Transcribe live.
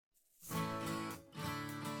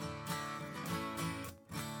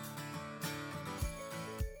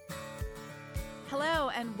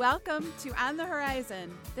and welcome to On the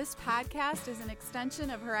Horizon. This podcast is an extension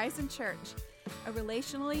of Horizon Church, a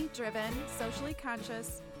relationally driven, socially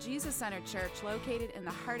conscious, Jesus-centered church located in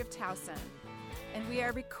the heart of Towson. And we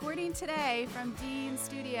are recording today from Dean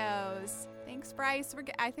Studios. Thanks, Bryce.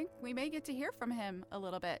 I think we may get to hear from him a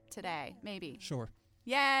little bit today, maybe. Sure.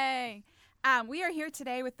 Yay! We are here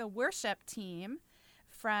today with the worship team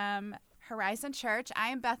from Horizon Church. I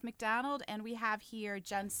am Beth McDonald, and we have here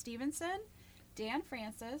Jen Stevenson, Dan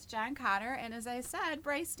Francis, John Cotter, and as I said,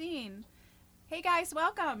 Bryce Dean. Hey, guys,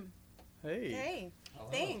 welcome. Hey. Hello.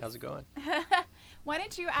 Thanks. How's it going? Why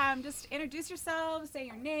don't you just introduce yourselves, say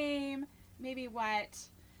your name, maybe what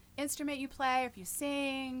instrument you play, if you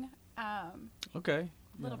sing, Okay.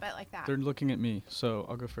 a little bit like that. They're looking at me, so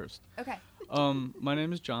I'll go first. Okay. My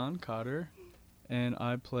name is John Cotter, and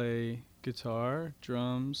I play guitar,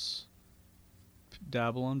 drums,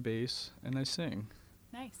 dabble on bass, and I sing.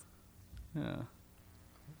 Nice. Yeah.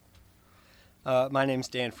 My name's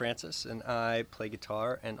Dan Francis, and I play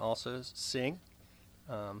guitar and also sing.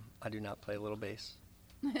 I do not play a little bass,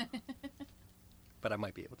 but I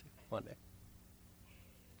might be able to one day.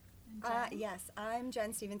 Yes, I'm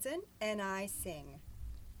Jen Stevenson, and I sing.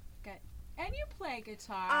 Good. And you play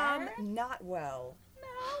guitar. Not well. No,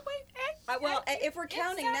 wait. If we're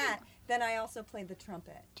counting that, then I also play the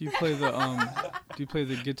trumpet. Do you play the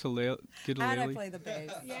guitar? And I play the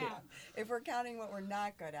bass. Yeah. If we're counting what we're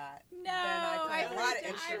not good at, No, then I play I've a lot heard of you-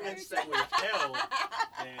 instruments. that we've held,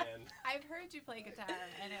 and I've heard you play guitar,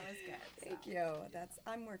 and it was good. Thank you.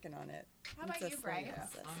 I'm working on it. How about It's a you, slow Bryce?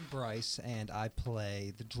 process. I'm Bryce, and I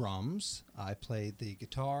play the drums. I play the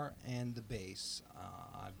guitar and the bass.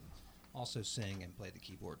 I also sing and play the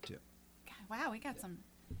keyboard, too. God, wow, we got some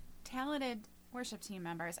talented worship team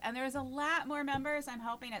members. And there's a lot more members. I'm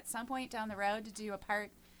hoping at some point down the road to do a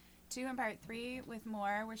part 2 and part 3 with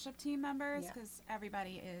more worship team members, Yeah. because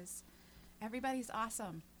everybody's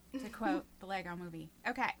awesome, to quote the Lego movie.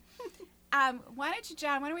 Okay. Why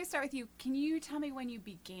don't we start with you? Can you tell me when you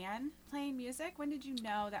began playing music? When did you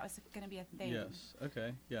know that was going to be a thing? Yes.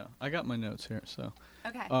 Okay. Yeah. I got my notes here. So.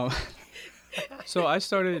 Okay. So I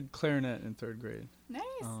started clarinet in 3rd grade. Nice.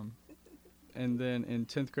 And then in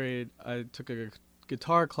 10th grade, I took a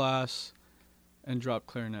guitar class and dropped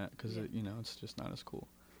clarinet because, it's just not as cool.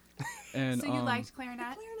 And so you liked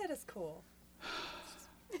clarinet? Clarinet is cool.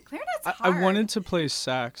 Clarinet's I hard. wanted to play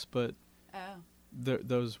sax, but Oh,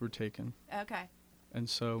 those were taken. okay. And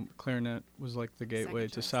so clarinet was like the gateway Second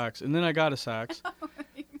to choice. sax. And then I got a sax.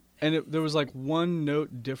 And there was like one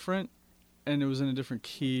note different, and it was in a different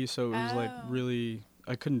key, so it was like Oh. really,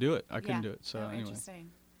 I couldn't do it. I couldn't do it. So Oh, anyway.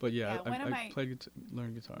 interesting. But yeah, Yeah, one of my-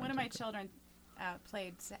 learned guitar. One in of my 10th grade. children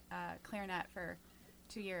played clarinet for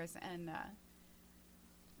 2 years, and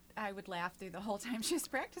I would laugh through the whole time she was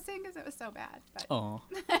practicing because it was so bad. But Oh,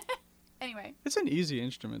 anyway, it's an easy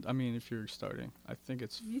instrument. I mean, if you're starting, I think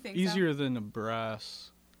it's You think so? easier than a brass.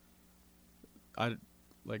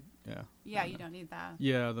 Yeah. yeah, you don't need that.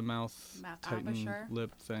 Yeah, the mouth Mouth tighten embouchure?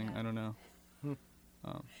 lip thing. Yeah. I don't know. Just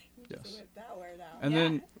Yes. whip that word out. And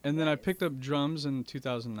Yeah. then I Nice. picked up drums in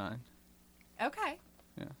 2009. Okay.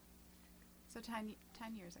 Yeah. So 10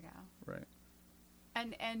 years ago. Right.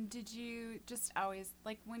 And did you just always,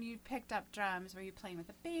 like, when you picked up drums, were you playing with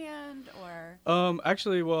a band or?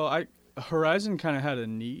 Actually, well, Horizon kind of had a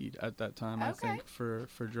need at that time, I Okay. think,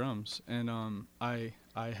 for drums, and I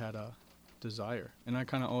had a desire, and I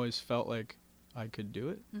kind of always felt like I could do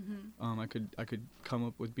it. Mm-hmm. I could come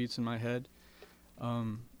up with beats in my head,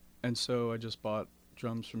 and so I just bought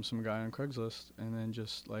drums from some guy on Craigslist, and then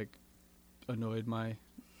just like annoyed my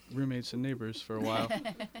roommates and neighbors for a while,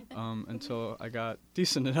 until I got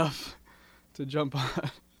decent enough to jump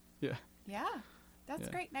on. Yeah, that's Yeah.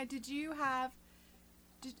 great. Now,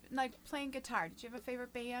 like playing guitar, did you have a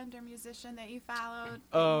favorite band or musician that you followed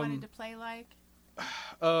that you wanted to play like?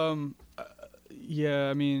 Yeah,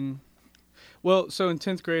 I mean, well, so in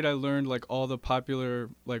 10th grade, I learned like all the popular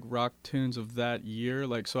like rock tunes of that year.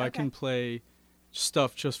 Like, so I Okay. can play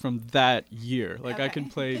stuff just from that year. Like I can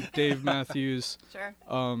Okay. play Dave Matthews, Sure.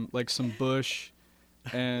 like some Bush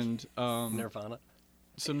and Nirvana.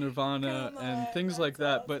 some Nirvana Come and on, things like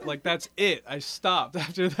that's that. But like, that's it. I stopped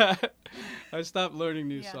after that. I stopped learning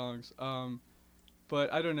new Yeah. songs.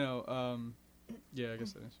 But I don't know. Yeah, I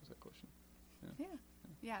guess that answers that question.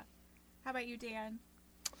 Yeah. How about you, Dan?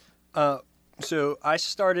 So I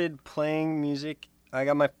started playing music. I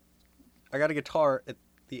got a guitar at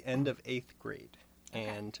the end of 8th grade. Okay.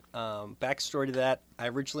 And backstory to that, I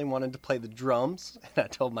originally wanted to play the drums, and I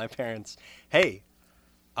told my parents, "Hey,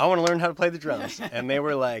 I want to learn how to play the drums," and they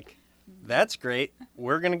were like, that's great.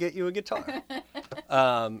 We're going to get you a guitar.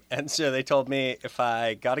 And so they told me if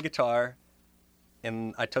I got a guitar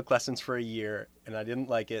and I took lessons for a year and I didn't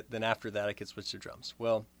like it, then after that I could switch to drums.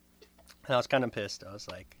 Well, I was kind of pissed. I was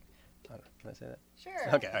like, I don't know, can I say that?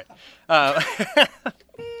 Sure. Okay, all right.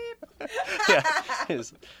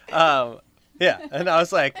 Yeah, and I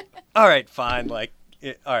was like, all right, fine. Like,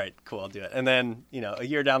 all right, cool, I'll do it. And then, a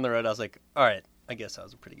year down the road, I was like, all right, I guess that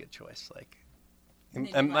was a pretty good choice. Like,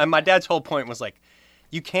 and my dad's whole point was like,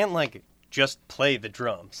 you can't like just play the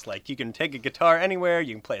drums. Like, you can take a guitar anywhere,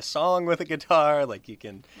 you can play a song with a guitar, like you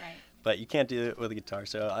can, Right. but you can't do it with a guitar.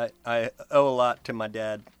 So I owe a lot to my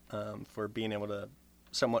dad for being able to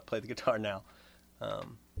somewhat play the guitar now.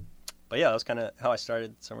 But yeah, that was kind of how I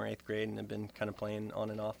started summer 8th grade, and have been kind of playing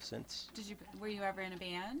on and off since. Were you ever in a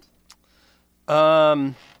band?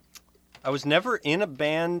 I was never in a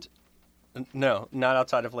band. No, not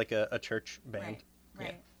outside of like a church band.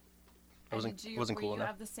 Right. It wasn't cool Were you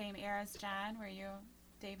enough. of the same era as John? Were you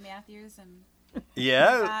Dave Matthews and?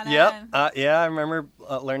 Yeah, Nirvana yep. and- Yeah, I remember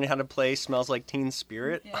learning how to play "Smells Like Teen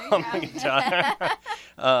Spirit" There you on go. the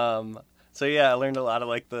guitar. So yeah, I learned a lot of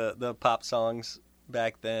like the pop songs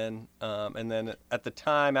back then. And then at the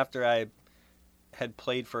time, after I had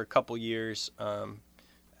played for a couple years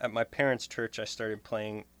at my parents' church, I started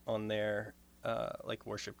playing on their like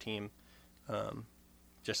worship team.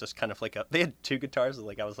 Just as kind of like they had two guitars,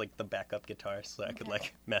 like I was like the backup guitar, so I could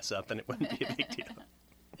like mess up and it wouldn't be a big deal.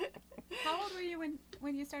 How old were you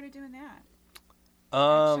when you started doing that?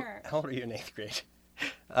 How old were you in 8th grade?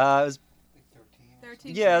 I was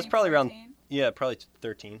 13. Yeah, it was probably around- 14? probably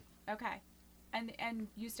 13. Okay, and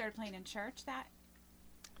you started playing in church that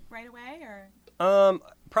right away, or?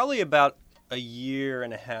 Probably about a year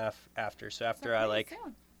and a half after. So after I pretty like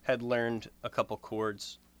soon. had learned a couple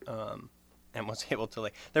chords, and was able to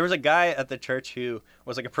like. There was a guy at the church who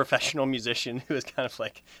was like a professional musician who was kind of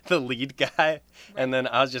like the lead guy, and then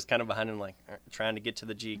I was just kind of behind him, like trying to get to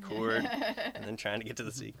the G chord, and then trying to get to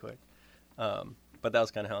the C chord. But that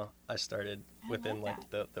was kind of how I started within love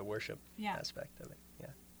like the worship Yeah. aspect of it. Yeah.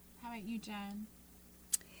 How about you, Jen?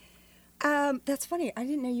 That's funny. I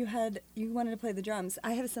didn't know you wanted to play the drums.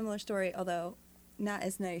 I have a similar story, although not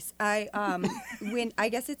as nice. When I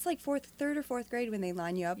guess it's like third or fourth grade when they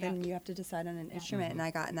line you up Yeah. and you have to decide on an instrument. And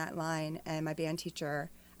I got in that line, and my band teacher,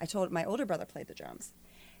 my older brother played the drums,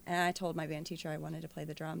 and I told my band teacher I wanted to play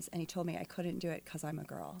the drums, and he told me I couldn't do it because I'm a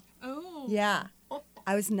girl. Oh. Yeah,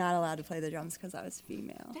 I was not allowed to play the drums because I was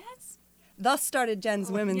female. That's Thus started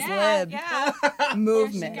Jen's women's yeah, lib yeah.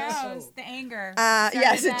 movement. There she goes. The anger.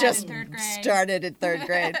 Yes, it Started just in third grade. started in third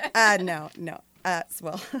grade. No.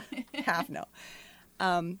 Well, half no.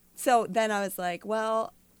 So then I was like,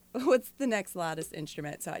 well, what's the next loudest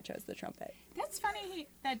instrument? So I chose the trumpet. That's funny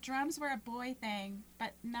that drums were a boy thing,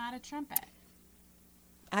 but not a trumpet.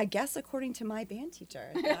 I guess according to my band teacher,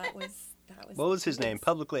 that was. What was his name?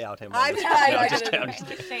 Publicly out him. I'm No, not just gonna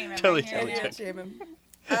kidding. Shame him Totally, right here. totally Yeah. joking. Shame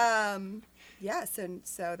him. Yeah.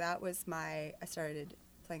 So that was I started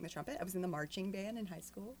playing the trumpet. I was in the marching band in high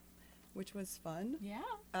school, which was fun.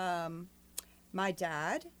 Yeah. My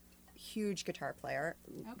dad, huge guitar player,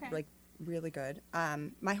 Okay. like really good.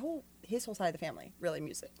 His whole side of the family, really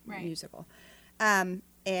Right. musical.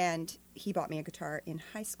 And he bought me a guitar in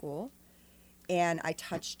high school, and I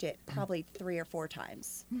touched it probably 3 or 4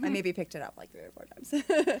 times. I maybe picked it up like 3 or 4 times.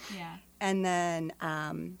 Yeah. And then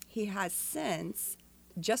he has since,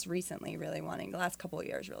 just recently, the last couple of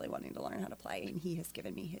years, really wanting to learn how to play, and he has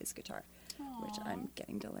given me his guitar, which Aw. I'm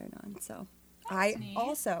getting to learn on. So That's I neat.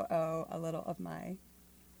 also owe a little of my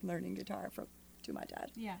learning guitar to my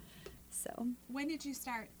dad. Yeah. So When did you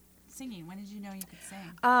start singing? When did you know you could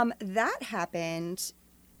sing? that happened.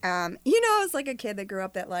 I was like a kid that grew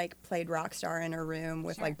up that like played rock star in her room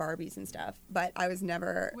with Sure. like Barbies and stuff, but I was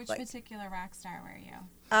never Which like. particular rock star were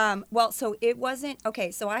you? Well, so it wasn't okay.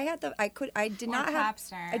 So I had I did Or not pop have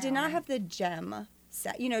star, I did not or- have the Gem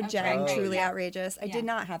set. Okay. Gem, Oh, Truly yeah. Outrageous. I Yeah. did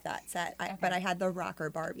not have that set, Okay. but I had the Rocker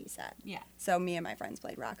Barbie set. Yeah. So me and my friends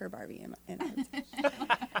played Rocker Barbie, and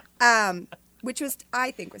which was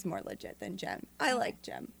I think was more legit than Gem. I like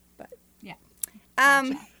Gem, but Yeah.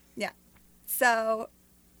 yeah. So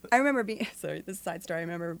I remember being sorry, this is a side story. I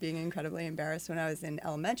remember being incredibly embarrassed when I was in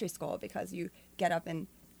elementary school because you get up and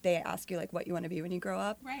they ask you like what you want to be when you grow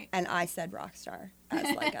up, Right. and I said rock star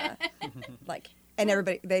as like a and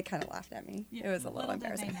everybody they kind of laughed at me. Yeah. It was a little Did they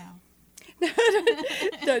embarrassing. know.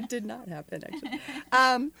 That did not happen actually.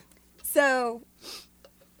 So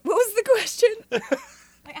what was the question?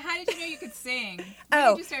 Like, how did you know you could sing? When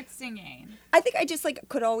Oh. did you start singing? I think I just like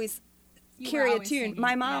could always You were carry a always tune. singing,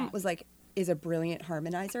 My mom yeah. was like is a brilliant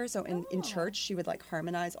harmonizer. So in Oh. church, she would like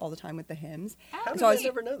harmonize all the time with the hymns. How did So I I was-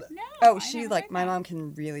 never know that? No. Oh, I she never like heard my that. mom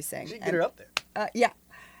can really sing. You should get her up there. Yeah,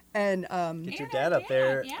 and Get your And dad her up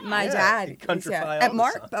there. dad, yeah. my Yeah, dad, you countrify all and the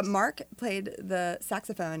Mark, songs. but Mark played the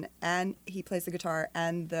saxophone and he plays the guitar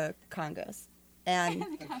and the congas. And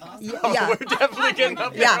yeah, Oh, yeah. we're definitely getting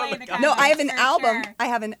up there. Yeah. on the the con- No, I have an For album. sure. I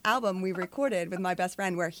have an album we recorded with my best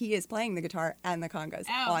friend where he is playing the guitar and the congas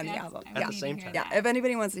Oh, on the that's- album. I At Yeah. the need to same hear time. Yeah, that. if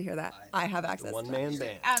anybody wants to hear that, I have access to One-man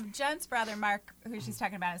band. Jen's brother, Mark, who she's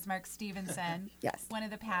talking about, is Mark Stevenson. Yes. One of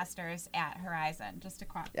the pastors at Horizon, just to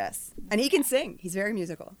quote. Yes. And he can sing. He's very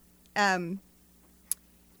musical.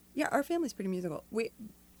 Yeah, our family's pretty musical.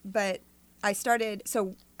 But I started,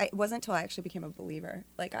 so it wasn't until I actually became a believer.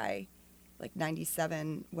 Like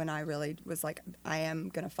 97, when I really was like, I am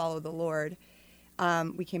going to follow the Lord.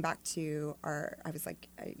 We came back to I was like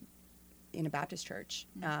in a Baptist church,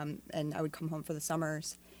 and I would come home for the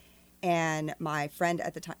summers. And my friend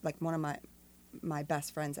at the time, like one of my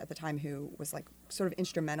best friends at the time, who was like sort of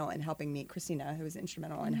instrumental in helping me, Christina, who was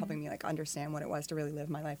instrumental in helping me like understand what it was to really live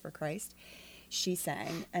my life for Christ. She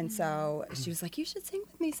sang, and so she was like, "You should sing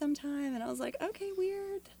with me sometime." And I was like, "Okay,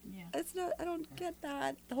 weird. Yeah. It's not. I don't get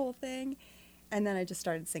that the whole thing." And then I just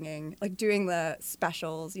started singing, like doing the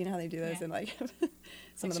specials. You know how they do those Yeah. in like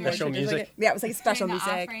some of the Special more churches, like, music? yeah, it was like special During the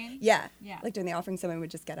music. offering? Yeah, Yeah. like during the offering, someone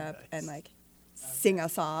would just get up Nice. and like sing a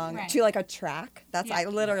song Right. to like a track. That's Yeah. I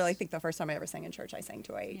literally think the first time I ever sang in church, I sang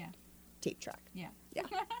to a Yeah. tape track. Yeah. Yeah,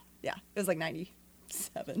 yeah, it was like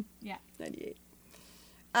 97, Yeah. 98.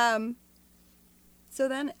 So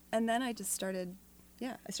then I just started,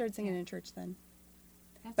 I started singing Yeah. in church then.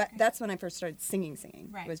 That's But great. that's when I first started singing.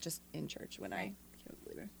 Right. It was just in church when I Right. became a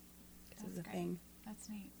believer. Because it was That's a great. thing. That's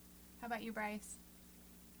neat. How about you, Bryce?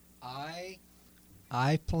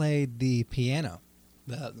 I played the piano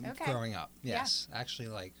Okay. growing up. Yeah. Yes, actually,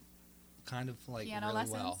 like kind of like Piano really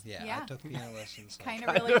lessons? well. Yeah, Yeah. I took piano lessons. Like, Kind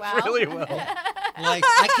of really well. Really well. like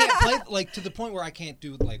I can't play like to the point where I can't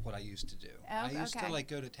do like what I used to do. Oh, I used okay. to like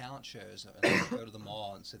go to talent shows and like, go to the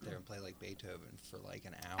mall and sit there and play like Beethoven for like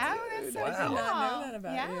an hour. Oh, that's so Wow. cool. I did not know that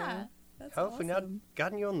about you. Yeah. That's How have we not awesome.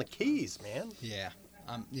 gotten you on the keys, man? Yeah,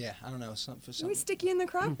 yeah. I don't know for some. We stick you in the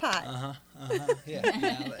crock pot.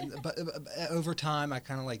 Yeah. But over time, I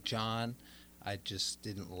kind of like John. I just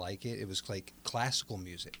didn't like it. It was like classical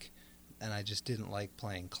music, and I just didn't like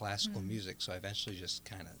playing classical music. So I eventually just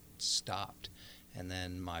kind of stopped. And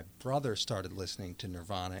then my brother started listening to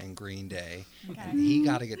Nirvana and Green Day. Okay. And he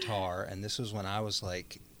got a guitar, and this was when I was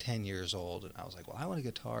like 10 years old. And I was like, well, I want a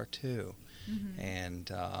guitar too. Mm-hmm.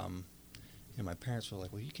 And my parents were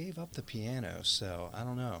like, well, you gave up the piano, so I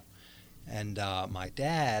don't know. And my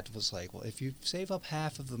dad was like, well, if you save up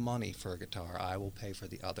half of the money for a guitar, I will pay for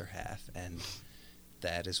the other half. And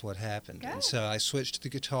that is what happened. Good. And so I switched to the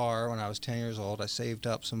guitar when I was 10 years old. I saved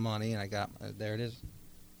up some money, and I got, there it is.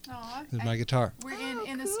 Aw, There's my guitar. we're Oh,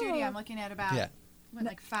 in the cool. studio. I'm looking at about Yeah. what,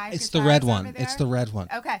 like 5 It's the guitars red over one. It's the there? red one.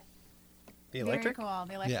 Okay. The electric? Very cool.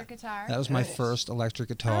 The electric guitar. That was my Nice. first electric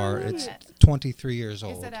guitar. Oh, It's nice. 23 years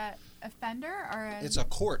old. Is it a Fender or a? It's a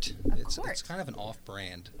Cort. A It's Cort. kind of an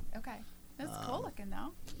off-brand. Okay. That's cool looking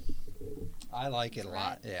though. I like it It's a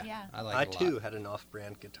lot. red. Yeah. Yeah. I like I it a too lot. had an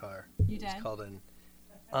off-brand guitar. You did. It's called an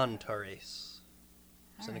Antares.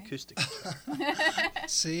 It's an Alright. acoustic guitar.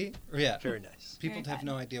 See? Yeah. Very nice. People Very have fun.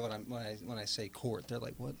 no idea when I say Cort. They're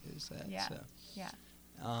like, "What is that?" Yeah. So, Yeah.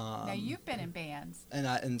 Now um, you've been in bands.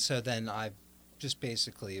 and so then I just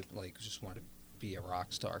basically like just wanted to be a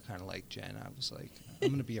rock star, kind of like Jen. I was like, I'm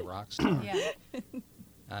going to be a rock star. Yeah.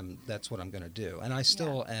 That's what I'm going to do, and I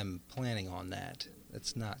still am planning on that.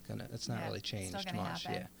 It's not Yeah, really it's changed still gonna much.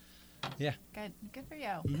 happen. Yeah. Good. Good for you.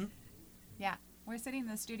 Mhm. Yeah. We're sitting in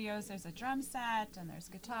the studios. There's a drum set and there's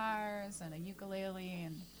guitars and a ukulele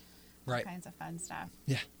and all Right. kinds of fun stuff.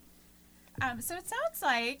 Yeah. So it sounds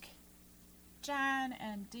like John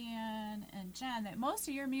and Dan and Jen that most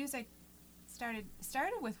of your music started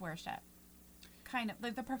with worship. Kind of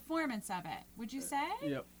like the performance of it. Would you say?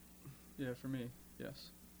 Yep. Yeah, for me,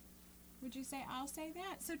 yes. Would you say I'll say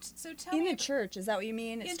that? So tell In me. the church, is that what you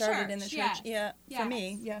mean? It In started in the church, church. yes. Yeah, for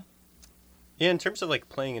me, Yes. yeah. Yeah, in terms of like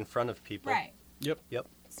playing in front of people. Right. Yep.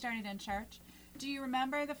 Started in church. Do you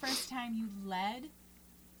remember the first time you led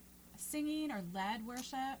singing or led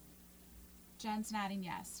worship? Jen's nodding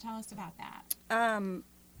yes. Tell us about that.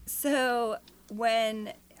 So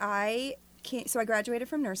when I graduated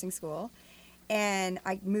from nursing school, and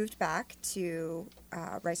I moved back to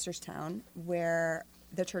Reisterstown, where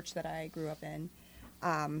the church that I grew up in,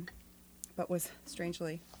 but was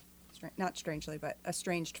not strangely, but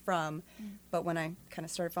estranged from. But when I kind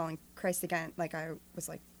of started following Christ again, like I was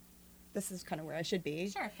like this is kind of where I should be.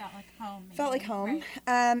 Sure, felt like home. Maybe. Felt like home.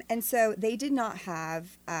 Right. And so they did not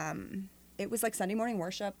have, it was like Sunday morning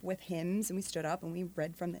worship with hymns, and we stood up and we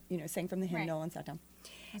read from the, sang from the hymnal and sat down.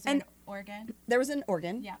 Was there an organ? There was an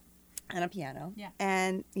organ. Yeah. And a piano. Yeah.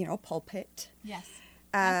 And, a pulpit. Yes.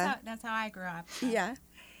 That's how I grew up. So. Yeah.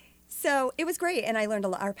 So it was great, and I learned a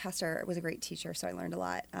lot. Our pastor was a great teacher, so I learned a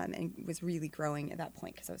lot, and was really growing at that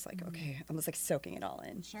point because I was like, okay, I was like soaking it all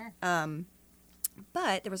in. Sure.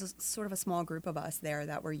 But there was a sort of a small group of us there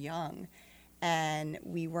that were young, and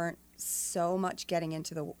we weren't so much getting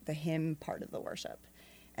into the hymn part of the worship.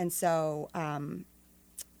 And so my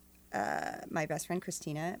best friend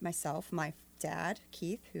Christina, myself, my dad,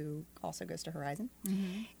 Keith, who also goes to Horizon,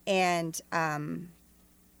 and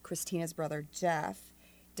Christina's brother, Jeff,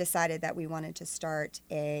 decided that we wanted to start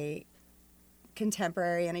a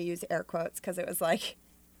contemporary, and I use air quotes because it was like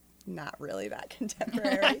not really that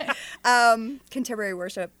contemporary, contemporary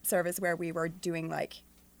worship service where we were doing like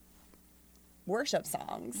worship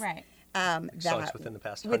songs. Right. Songs within the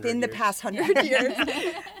past 100 years. Within the past 100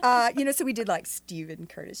 years. So we did like Stephen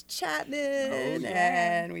Curtis Chapman,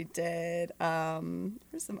 and we did,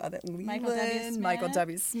 there's some other, Michael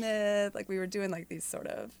W. Smith. Like we were doing like these sort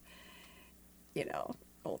of,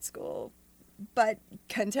 old school, but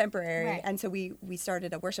contemporary. Right. And so we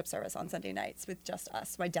started a worship service on Sunday nights with just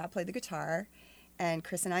us. My dad played the guitar, and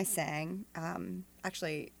Chris and I sang.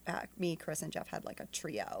 Actually, me, Chris, and Jeff had like a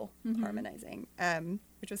trio harmonizing,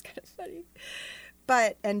 which was kind of funny.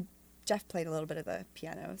 And Jeff played a little bit of the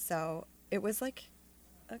piano, so it was like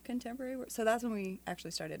a contemporary. So that's when we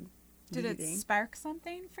actually started leading. Did it spark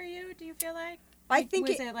something for you? Do you feel like? I think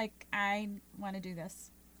was it like I want to do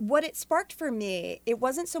this? What it sparked for me, it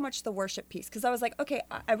wasn't so much the worship piece, because I was like, okay,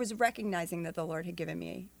 I was recognizing that the Lord had given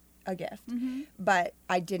me a gift, but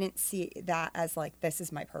I didn't see that as like, this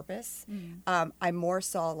is my purpose. I more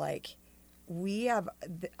saw like, we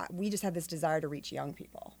just had this desire to reach young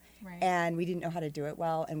people, right. and we didn't know how to do it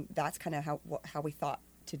well, and that's kind of how we thought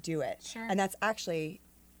to do it. Sure. And that's actually,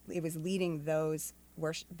 it was leading those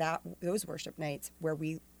worship nights where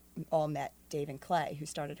we all met Dave and Clay, who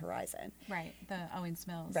started Horizon. Right, the Owens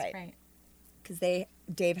Mills. Right. Because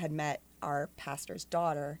Dave had met our pastor's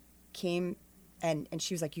daughter, came, and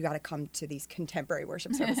she was like, you got to come to these contemporary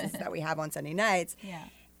worship services that we have on Sunday nights. Yeah.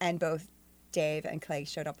 And both Dave and Clay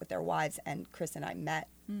showed up with their wives, and Chris and I met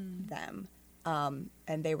them.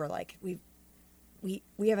 And they were like, we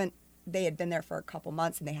haven't, they had been there for a couple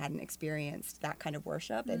months, and they hadn't experienced that kind of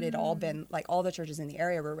worship. It had all been like, all the churches in the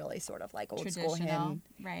area were really sort of like old school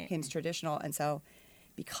hymns, traditional. And so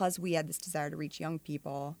because we had this desire to reach young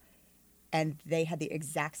people, and they had the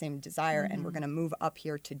exact same desire, and we're going to move up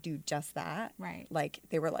here to do just that. Right. Like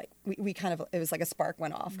they were like, we kind of, it was like a spark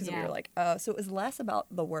went off, because we were like, oh, so it was less about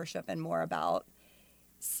the worship and more about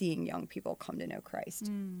seeing young people come to know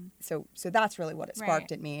Christ. So that's really what it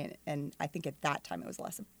sparked at me. And I think at that time it was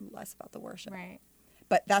less about the worship. Right.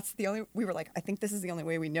 But that's we were like, I think this is the only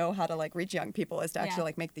way we know how to like reach young people, is to actually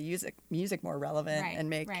like make the music more relevant and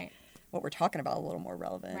make what we're talking about a little more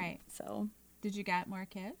relevant. Right. So. Did you get more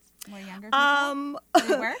kids? More younger people?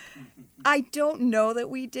 Did it work? I don't know that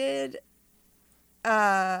we did.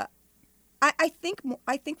 I think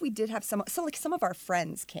we did have some. So like some of our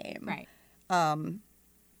friends came. Right.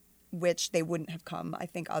 Which they wouldn't have come, I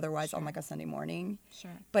think, otherwise on like a Sunday morning.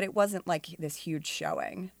 Sure. But it wasn't like this huge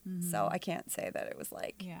showing. So I can't say that it was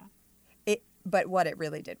like. Yeah. But what it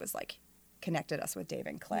really did was like connected us with Dave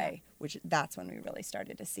and Clay, which that's when we really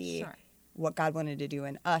started to see what God wanted to do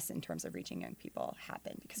in us in terms of reaching young people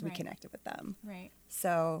happen, because we connected with them. Right.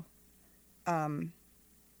 So,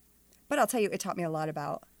 but I'll tell you, it taught me a lot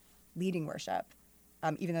about leading worship,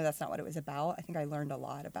 even though that's not what it was about. I think I learned a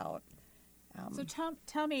lot about. So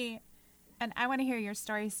tell me, and I want to hear your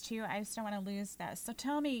stories too. I just don't want to lose this. So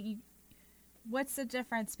tell me, what's the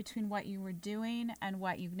difference between what you were doing and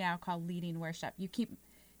what you now call leading worship?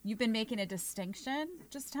 You've been making a distinction.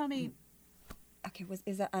 Just tell me. Okay,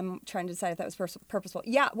 is that, I'm trying to decide if that was purposeful.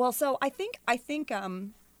 Yeah, well, so I think I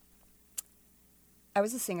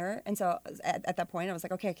was a singer, and so at that point I was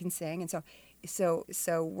like, okay, I can sing, and so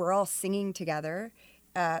we're all singing together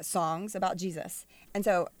songs about Jesus, and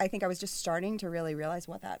so I think I was just starting to really realize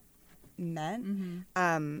what that meant,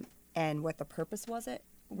 and what the purpose was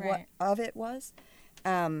what of it was,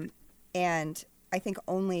 and I think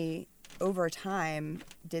only over time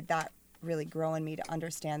did that really grow in me to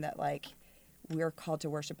understand that like we're called to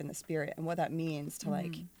worship in the Spirit, and what that means to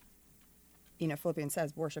like, Philippians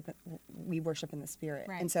says we worship in the Spirit.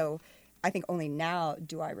 Right. And so I think only now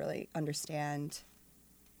do I really understand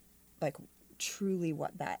like truly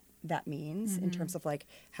what that that means in terms of like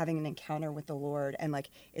having an encounter with the Lord, and like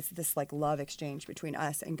it's this like love exchange between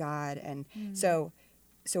us and God. And so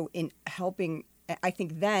in helping, I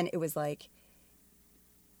think then it was like,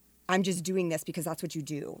 I'm just doing this because that's what you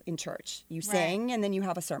do in church. You sing and then you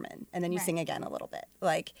have a sermon and then you sing again a little bit,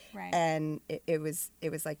 like, and it was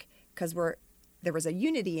like, because there was a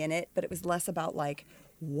unity in it, but it was less about like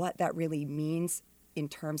what that really means in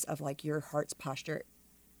terms of like your heart's posture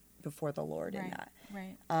before the Lord in that.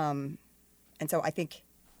 Right. And so I think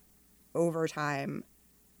over time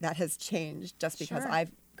that has changed just because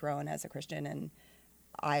I've grown as a Christian, and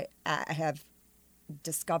I have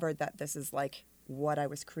discovered that this is like what I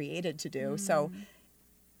was created to do. So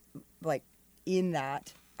like in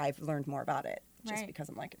that I've learned more about it just because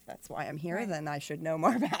I'm like, if that's why I'm here, then I should know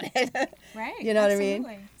more about it. Right. You know Absolutely. what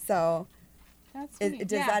I mean? So That's does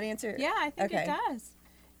that answer? Yeah, I think it does.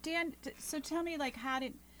 Dan, so tell me, like,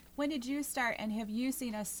 when did you start, and have you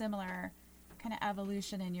seen a similar kind of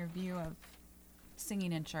evolution in your view of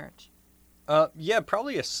singing in church? Yeah,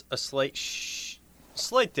 probably a slight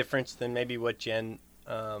difference than maybe what Jen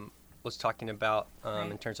was talking about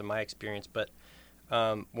in terms of my experience. But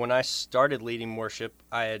when I started leading worship,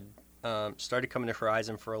 I had started coming to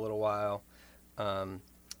Horizon for a little while,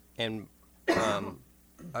 and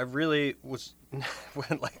I really was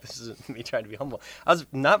like, this is me trying to be humble. I was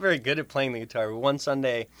not very good at playing the guitar. One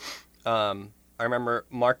Sunday, I remember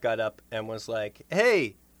Mark got up and was like,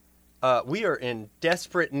 "Hey, we are in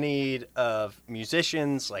desperate need of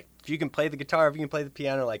musicians. Like, if you can play the guitar, if you can play the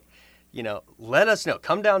piano, like, you know, let us know.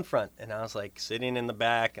 Come down front." And I was like sitting in the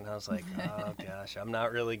back, and I was like, "Oh gosh, I'm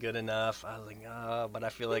not really good enough." I was like, "Oh, but I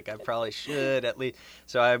feel like I probably should at least."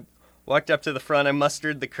 So I walked up to the front. I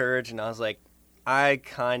mustered the courage, and I was like, I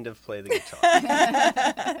kind of play the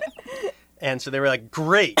guitar. And so they were like,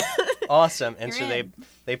 "Great, awesome." And so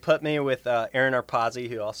they put me with Aaron Arpazzi,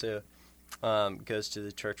 who also goes to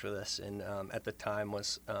the church with us, and at the time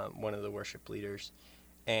was one of the worship leaders.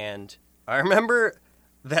 And I remember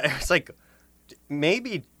that it was like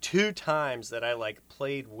maybe 2 times that I like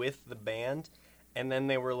played with the band, and then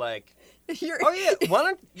they were like, "Oh yeah,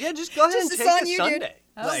 why don't just go ahead and take a Sunday." Dude.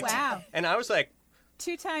 Oh, like, wow. And I was like,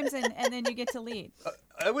 2 times, and then you get to lead.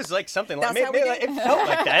 it was like something That's like how we do it felt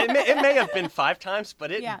like that. It may have been 5 times,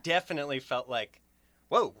 but it definitely felt like,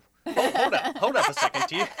 whoa, hold up a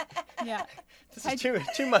second, Yeah. This is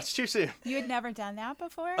too much too soon. You had never done that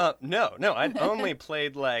before? No, I'd only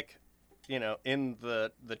played like, you know, in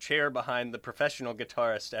the chair behind the professional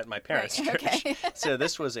guitarist at my parents' church. Okay. So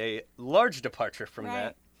this was a large departure from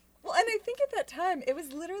that. Well, and I think at that time it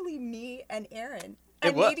was literally me and Aaron. It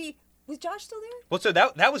And was. maybe was Josh still there? Well, so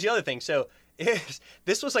that was the other thing. So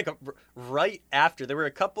this was like right after there were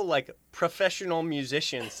a couple like professional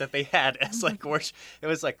musicians that they had as like worship. It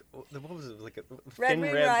was like, what was it, like a Red Thin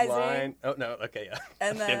Moon Red Rising. Line? Oh no, okay, yeah.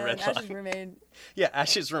 And Thin then Red Ashes Line. Remain. Yeah,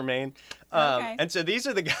 Ashes Remain. Okay. And so these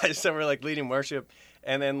are the guys that were like leading worship,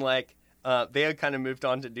 and then like they had kind of moved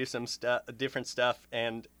on to do some different stuff,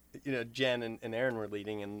 and you know, Jen and Aaron were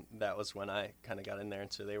leading, and that was when I kind of got in there,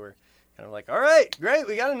 and so they were kind of like, "All right, great,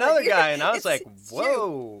 we got another guy," and I was like,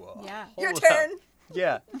 "Whoa, Yeah. hold Your up." turn.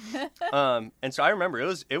 Yeah. And so I remember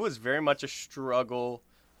it was very much a struggle,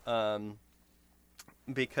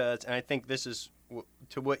 because, and I think this is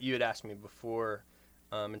to what you had asked me before,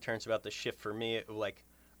 in terms about the shift for me. Like,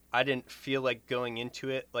 I didn't feel like going into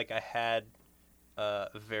it like I had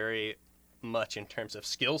very much in terms of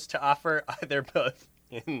skills to offer, either both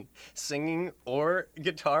in singing or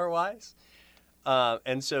guitar wise.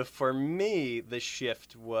 And so for me, the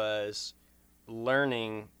shift was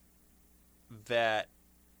learning that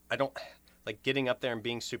I don't like getting up there and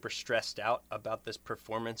being super stressed out about this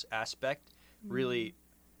performance aspect really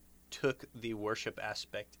took the worship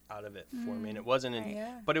aspect out of it for me. And it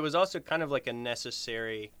wasn't, but it was also kind of like a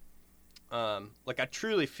necessary, like I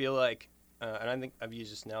truly feel like, and I think I've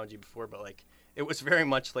used this analogy before, but like it was very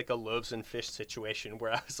much like a loaves and fish situation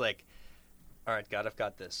where I was like, all right, God, I've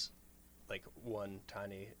got this like one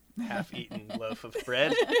tiny half-eaten loaf of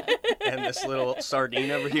bread and this little sardine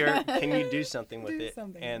over here. Can you do something with it?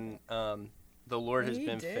 And the Lord has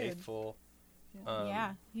been faithful.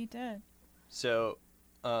 Yeah, he did. So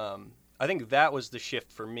I think that was the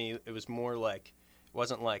shift for me. It was more like, it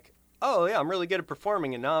wasn't like, oh yeah, I'm really good at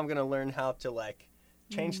performing and now I'm going to learn how to like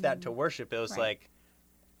change that to worship. It was like,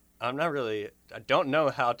 I don't know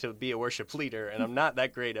how to be a worship leader, and I'm not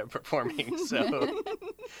that great at performing. So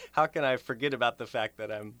how can I forget about the fact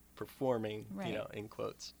that I'm performing, you know, in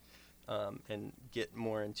quotes, and get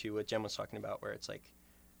more into what Jen was talking about, where it's like,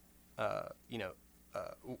 you know,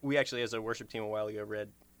 we actually, as a worship team a while ago, read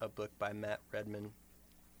a book by Matt Redman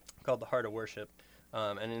called The Heart of Worship.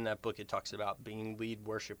 And in that book, it talks about being lead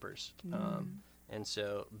worshipers. And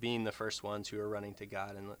so being the first ones who are running to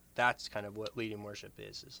God. And that's kind of what leading worship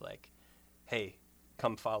is like, hey,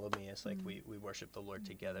 come follow me. It's like we worship the Lord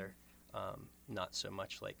together, not so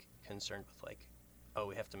much like concerned with like, oh,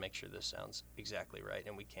 we have to make sure this sounds exactly right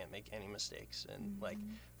and we can't make any mistakes. And like,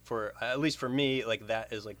 for at least for me, like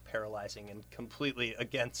that is like paralyzing and completely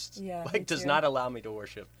against, like does not allow me to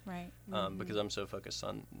worship. Right. Because I'm so focused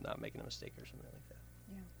on not making a mistake or something like that.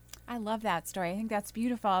 I love that story. I think that's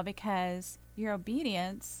beautiful because your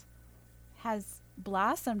obedience has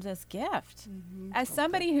blossomed this gift. As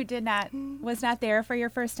somebody who was not there for your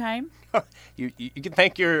first time. You can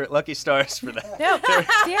thank your lucky stars for that. No,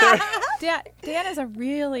 Dan is a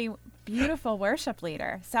really beautiful worship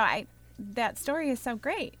leader. So that story is so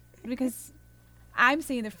great because I'm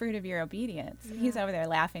seeing the fruit of your obedience. He's over there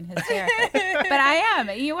laughing hysterically. But I am.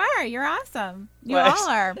 You are. You're awesome. You all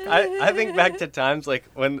are. I think back to times like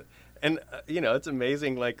when, and it's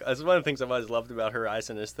amazing. Like, it's one of the things I've always loved about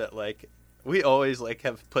Horizon is that like we always like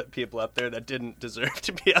have put people up there that didn't deserve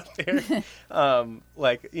to be up there.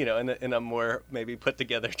 Like, in a more maybe put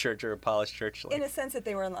together church or a polished church. Like, in a sense that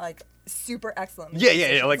they were like super excellent.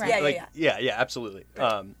 Yeah. Like, right. Yeah, absolutely.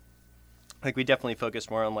 Right. Like we definitely focus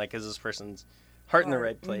more on like, is this person's heart in the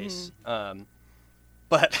right place?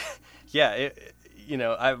 But yeah,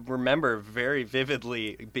 I remember very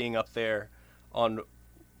vividly being up there on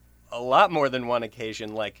a lot more than one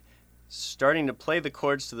occasion, like starting to play the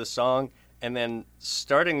chords to the song and then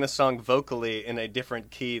starting the song vocally in a different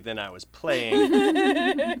key than I was playing.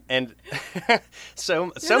 And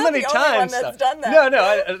so many times. One that's done that.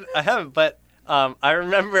 No, I haven't. But I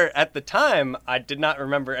remember at the time, I did not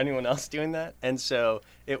remember anyone else doing that. And so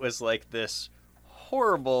it was like this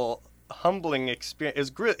horrible, humbling experience.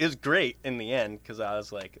 It was great in the end because I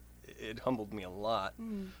was like, it humbled me a lot.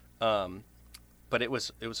 But it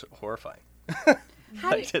was horrifying.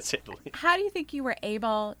 How do you think you were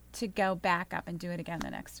able to go back up and do it again the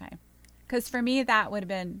next time? Because for me, I would have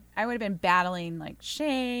been battling like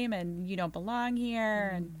shame and you don't belong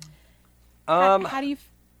here. And how do you?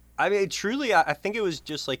 I mean, truly, I think it was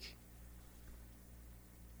just like,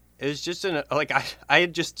 it was just I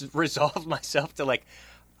had just resolved myself to like,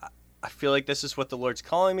 I feel like this is what the Lord's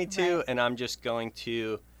calling me to, right. And I'm just going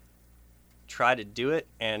to try to do it.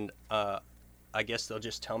 And, I guess they'll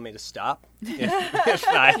just tell me to stop if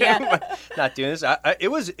I am not doing this. It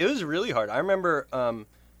was really hard. I remember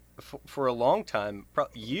for a long time,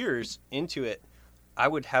 years into it, I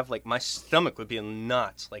would have like my stomach would be in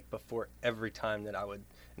knots like before every time that I would.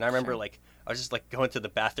 And I remember like I was just like going to the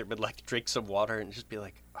bathroom and like drink some water and just be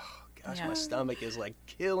like, oh gosh, my stomach is like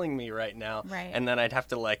killing me right now. Right. And then I'd have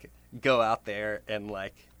to like go out there and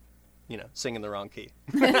like, sing in the wrong key.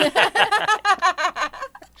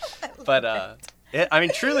 But I mean,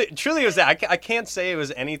 truly it was that. I can't say it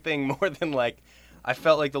was anything more than like I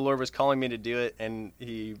felt like the Lord was calling me to do it, and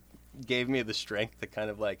He gave me the strength to kind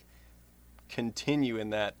of like continue in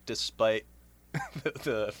that despite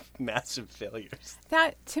the massive failures.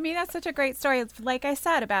 That to me, that's such a great story. It's like I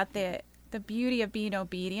said about the beauty of being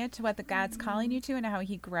obedient to what the God's calling you to, and how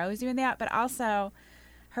He grows you in that. But also,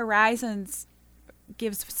 Horizons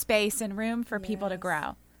gives space and room for people to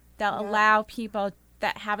grow. They'll allow people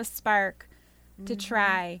that have a spark to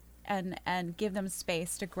try and give them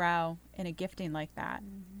space to grow in a gifting like that.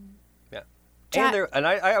 Yeah. And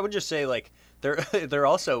I would just say like there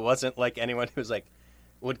also wasn't like anyone who was like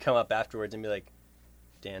would come up afterwards and be like,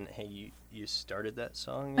 Dan, hey, you started that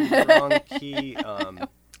song in the wrong key.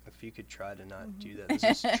 If you could try to not do that. This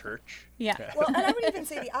is church. Yeah. Well, and I would even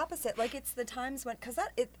say the opposite. Like, it's the times when, because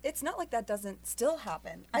it's not like that doesn't still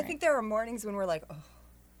happen. Right. I think there are mornings when we're like, oh,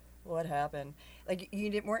 what happened? Like,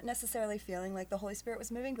 you weren't necessarily feeling like the Holy Spirit was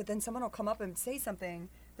moving, but then someone will come up and say something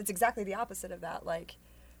that's exactly the opposite of that. Like,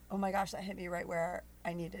 oh my gosh, that hit me right where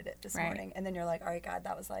I needed it this morning. And then you're like, all right, God,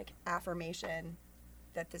 that was like affirmation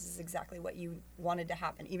that this is exactly what you wanted to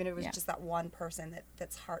happen. Even if it was just that one person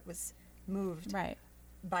that's heart was moved. Right.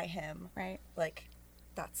 By Him, right? Like,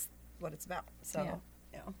 that's what it's about. So,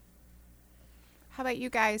 How about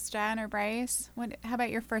you guys, John or Bryce? How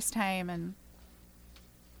about your first time? And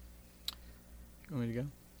you want me to go?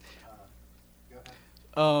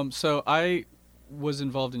 Go ahead. So I was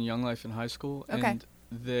involved in Young Life in high school, okay.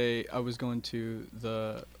 and I was going to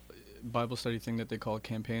the Bible study thing that they call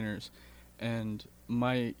campaigners, and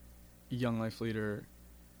my Young Life leader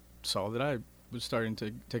saw that I was starting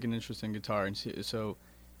to take an interest in guitar, and so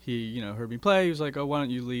he, heard me play. He was like, "Oh, why don't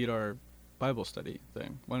you lead our Bible study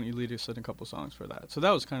thing? Why don't you lead us in a couple songs for that?" So that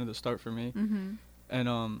was kind of the start for me. Mm-hmm.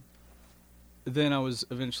 And then I was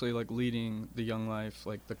eventually like leading the Young Life,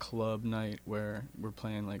 like the club night where we're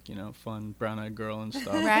playing like, fun Brown Eyed Girl and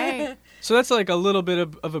stuff. Right. So that's like a little bit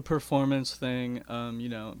of a performance thing,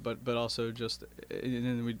 but also just, and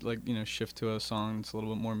then we'd like, shift to a song that's a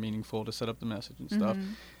little bit more meaningful to set up the message and stuff.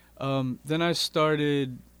 Then I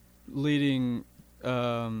started leading,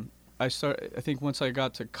 I think once I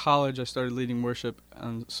got to college, I started leading worship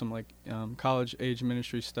on some like college age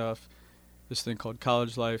ministry stuff. This thing called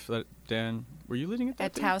College Life that Dan, were you leading it?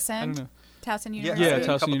 At Towson? I don't know. Towson Yeah, University? Yeah, a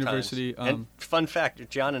Towson couple University. times. And fun fact,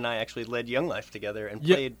 John and I actually led Young Life together and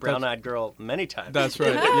played Brown Eyed Girl many times. That's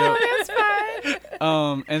right. Oh, that's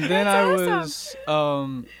fun. And then That's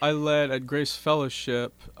I led at Grace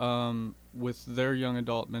Fellowship with their young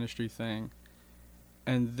adult ministry thing.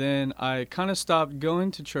 And then I kind of stopped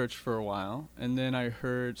going to church for a while. And then I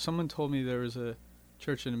heard someone told me there was a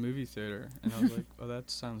church in a movie theater. And I was like, oh, that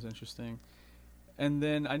sounds interesting. And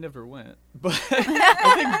then I never went. But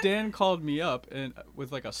I think Dan called me up and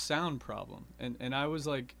with like a sound problem. And I was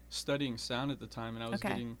like studying sound at the time. And I was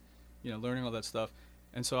getting, learning all that stuff.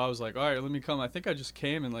 And so I was like, all right, let me come. I think I just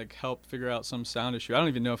came and like helped figure out some sound issue. I don't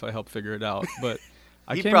even know if I helped figure it out, but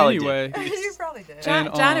I came anyway. You probably did. John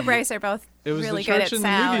and Bryce are both It was really the good church at in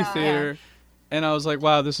sound. the movie theater, and I was like,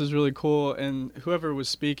 wow, this is really cool. And whoever was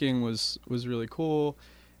speaking was really cool,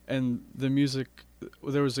 and the music.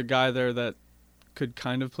 There was a guy there that could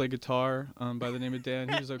kind of play guitar by the name of Dan.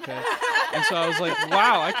 He was okay. And so I was like,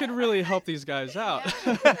 wow, I could really help these guys out.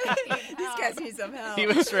 These guys need some help. He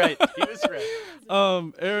was right.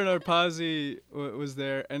 Aaron Arpazzi was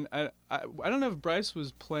there, and I don't know if Bryce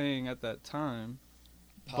was playing at that time.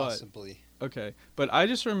 Possibly. Okay, but I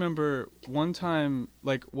just remember one time,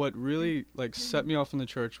 like, what really like set me off in the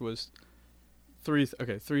church was three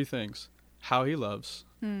things. How He Loves.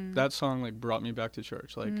 That song like brought me back to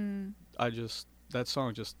church. Like, that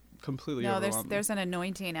song just completely overwhelmed me. There's an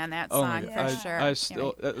anointing on that Oh song my God. for sure. I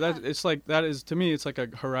still it's like that is to me it's like a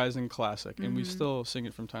Horizon classic, and we still sing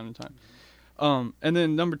it from time to time. And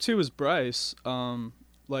then number 2 is Bryce,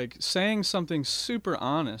 like saying something super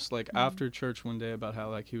honest, like after church one day about how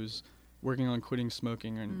like he was working on quitting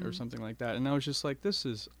smoking or something like that, and I was just like, this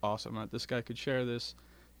is awesome. This guy could share this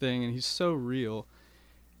thing, and he's so real.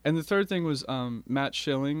 And the third thing was Matt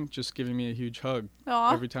Schilling just giving me a huge hug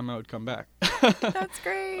every time I would come back. That's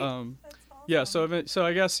great. That's awesome. Yeah, so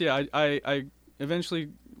I guess I eventually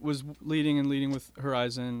was leading with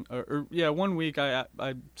Horizon. Or 1 week I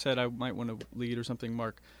said I might want to lead or something.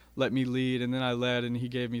 Mark let me lead, and then I led, and he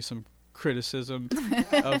gave me some criticism,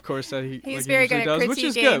 of course, that He's very good at critiquing. which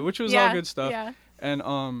is good, which was all good stuff. Yeah. And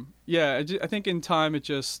I think in time I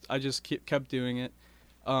just kept doing it.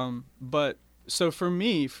 But so for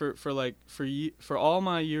me, for all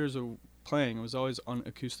my years of playing, it was always on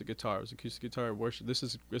acoustic guitar. It was acoustic guitar worship. This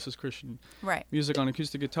is Christian music on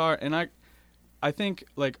acoustic guitar, and I think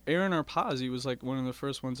like Aaron Arpazzi was like one of the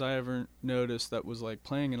first ones I ever noticed that was like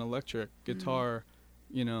playing an electric guitar,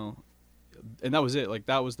 and that was it. Like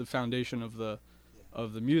that was the foundation of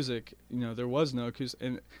the music. There was no acoustic,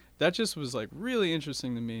 and that just was like really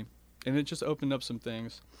interesting to me, and it just opened up some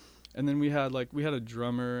things. And then we had a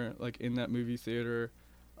drummer like in that movie theater,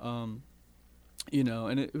 and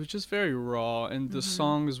it was just very raw, and the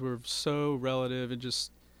songs were so relative. It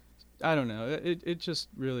just, I don't know, it just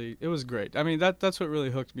really, it was great. I mean, that's what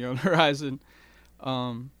really hooked me on Horizon.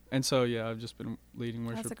 And so I've just been leading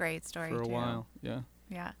worship. That's a great story for a too. while. Yeah.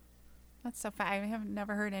 Yeah, that's so fun. I have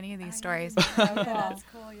never heard any of these stories. That's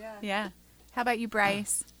cool. Yeah. Yeah. How about you,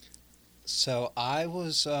 Bryce? So I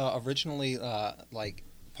was originally like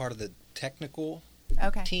part of the technical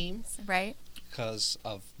team, right? Because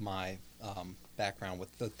of my background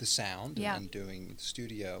with the sound and doing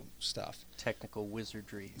studio stuff. Technical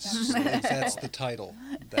wizardry. That's the title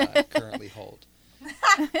that I currently hold.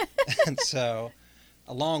 And so,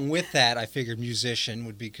 along with that, I figured musician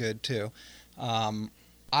would be good too.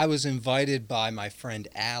 I was invited by my friend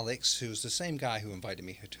Alex, who's the same guy who invited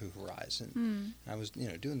me to Horizon. I was,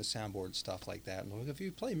 doing the soundboard stuff like that. And if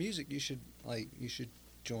you play music, you should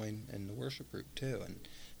join in the worship group too.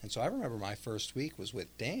 And so I remember my first week was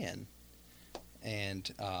with Dan, and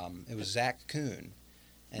it was Zach Kuhn,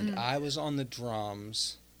 and I was on the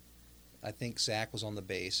drums. I think Zach was on the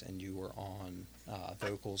bass, and you were on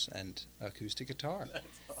vocals and acoustic guitar.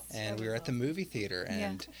 And we were at the movie theater,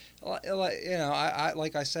 and I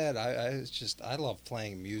like I said, I love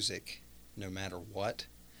playing music, no matter what.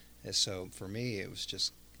 And so for me, it was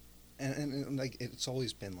just, and like it's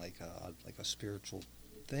always been like a spiritual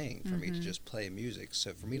thing for me to just play music.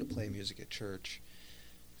 So for me to play music at church,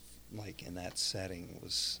 like in that setting,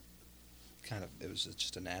 was it was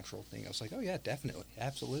just a natural thing. I was like, oh yeah, definitely,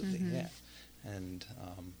 absolutely, yeah. And,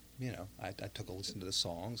 I took a listen to the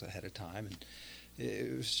songs ahead of time, and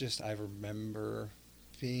it was just, I remember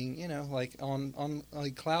being, like on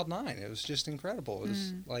like cloud nine. It was just incredible. It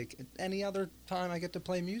was like any other time I get to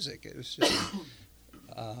play music. It was just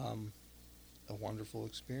a wonderful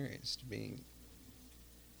experience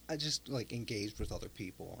I just like engaged with other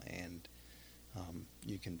people, and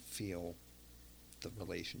you can feel the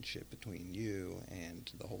relationship between you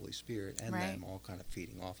and the Holy Spirit and them all kind of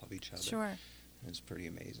feeding off of each other. Sure. And it's pretty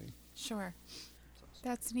amazing. Sure.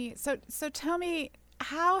 That's neat. So tell me,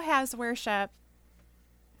 how has worship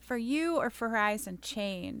for you or for Horizon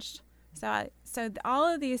changed? So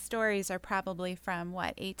all of these stories are probably from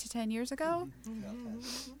 8 to 10 years ago?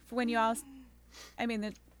 When you all,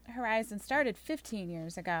 the Horizon started 15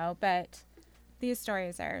 years ago, but these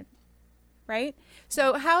stories are, right?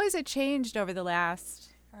 So how has it changed over the last?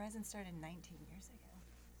 Horizon started 19 years ago.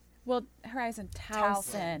 Well, Horizon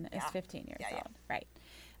Towson is 15 years Yeah. old, right?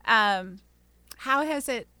 How has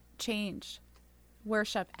it changed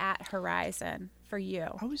worship at Horizon for you?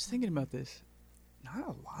 I was thinking about this. Not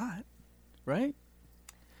a lot, right?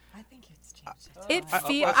 I think it's changed.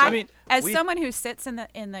 As someone who sits in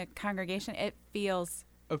the congregation, it feels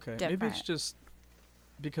okay. different. Maybe it's just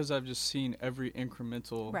because I've just seen every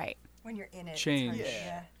incremental when you're in it, change.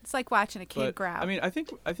 It's like watching a kid grow. I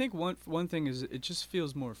think one thing is it just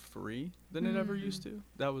feels more free than it ever used to.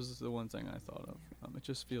 That was the one thing I thought of. It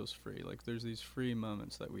just feels free. Like there's these free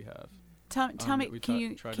moments that we have. Tell me, can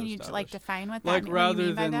you like define what that means?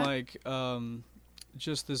 Rather than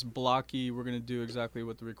just this blocky, we're gonna do exactly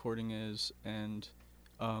what the recording is, and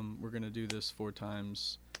we're gonna do this 4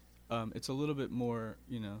 times. It's a little bit more,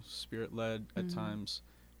 spirit led at times,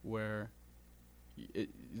 where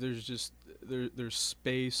there's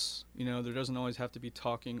space. There doesn't always have to be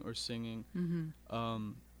talking or singing.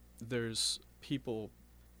 There's people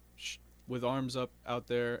with arms up out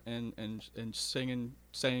there and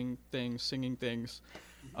saying things.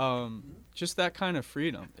 Just that kind of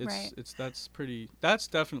freedom. That's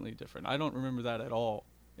definitely different. I don't remember that at all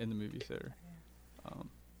in the movie theater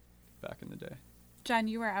back in the day. John,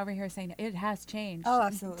 you were over here saying it has changed. Oh,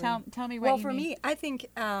 absolutely. Tell me what you mean. Well, for me, I think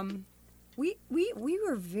we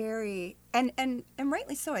were very and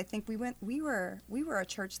rightly so. I think we were a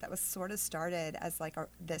church that was sort of started as like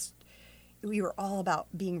this. We were all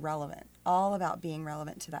about being relevant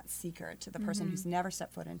to that seeker, to the person who's never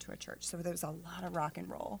stepped foot into a church. So there was a lot of rock and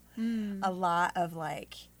roll, a lot of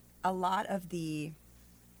the,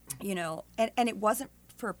 and it wasn't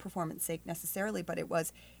for performance sake necessarily, but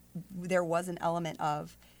there was an element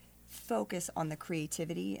of focus on the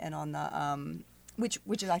creativity and on the,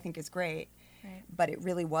 which I think is great. Right. But it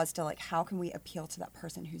really was to how can we appeal to that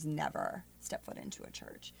person who's never stepped foot into a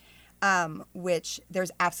church, which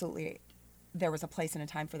there was a place and a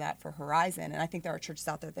time for that for Horizon, and I think there are churches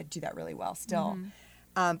out there that do that really well still.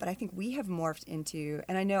 But I think we have morphed into,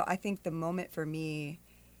 and I think the moment for me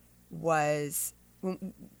was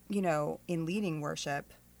when, in leading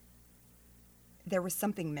worship, there was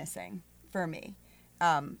something missing for me,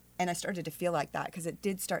 and I started to feel like that because it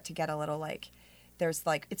did start to get a little there's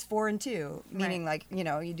it's 4 and 2, meaning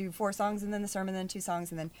you do 4 songs and then the sermon, then 2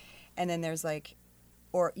 songs, and then there's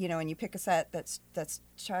and you pick a set that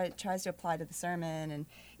tries to apply to the sermon, and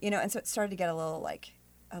and so it started to get a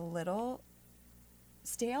little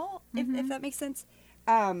stale, if that makes sense.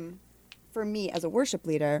 For me as a worship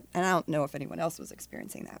leader, and I don't know if anyone else was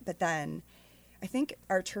experiencing that, but then I think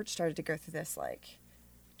our church started to go through this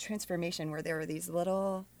transformation where there were these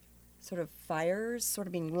little sort of fires sort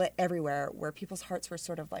of being lit everywhere, where people's hearts were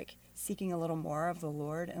sort of seeking a little more of the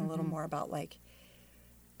Lord and a little more about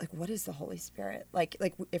what is the Holy Spirit?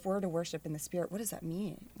 If we're to worship in the Spirit, what does that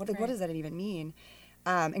mean? What does that even mean?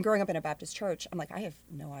 And growing up in a Baptist church, I'm I have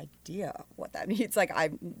no idea what that means.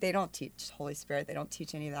 They don't teach Holy Spirit. They don't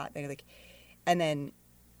teach any of that. And then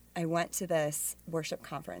I went to this worship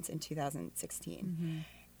conference in 2016,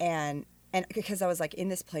 and because I was in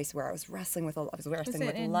this place where I was wrestling with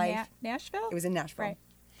life. Nashville? It was in Nashville. Right.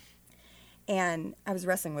 And I was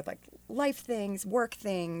wrestling with life things, work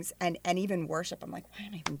things, and even worship. I'm why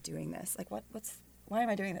am I even doing this? Why am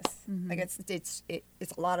I doing this?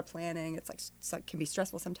 It's a lot of planning. It can be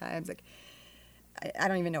stressful sometimes. I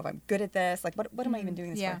don't even know if I'm good at this. What am I even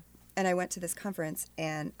doing this for? And I went to this conference,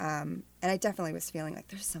 and I definitely was feeling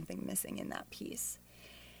there's something missing in that piece.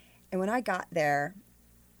 And when I got there,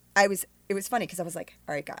 it was funny because I was all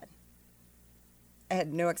right, God, I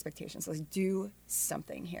had no expectations. So do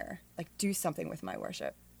something here. Do something with my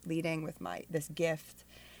worship, leading with this gift.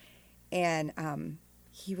 And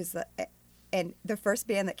he was and the first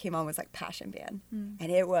band that came on was Passion Band. And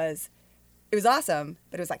it was it was awesome,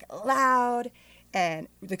 but it was like loud and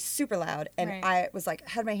like super loud. And Right. I was like,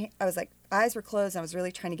 I was like, eyes were closed and I was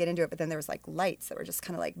really trying to get into it. But then there was like lights that were just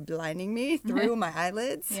kind of like blinding me through my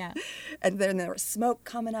eyelids. Yeah. And then there was smoke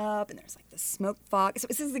coming up and there was like this smoke fog. So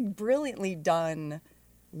it was like brilliantly done,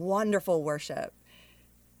 wonderful worship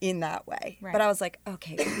in that way. Right. But I was like,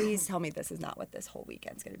 okay, please tell me this is not what this whole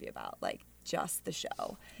weekend's going to be about. Like just the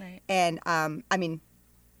show. Right. And I mean,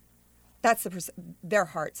 that's their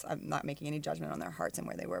hearts. I'm not making any judgment on their hearts and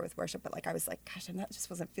where they were with worship, but like I was like, gosh,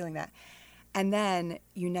 just wasn't feeling that. And then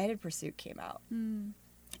United Pursuit came out,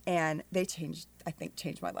 and they changed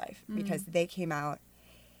my life because they came out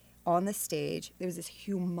on the stage. There was this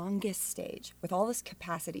humongous stage with all this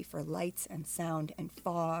capacity for lights and sound and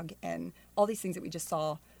fog and all these things that we just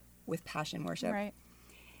saw with Passion Worship. Right.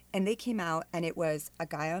 And they came out, and it was a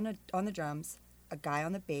guy on the drums, a guy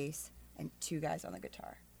on the bass, and 2 guys on the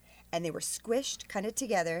guitar. And they were squished kind of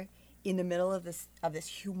together in the middle of this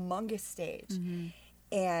humongous stage.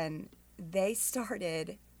 And they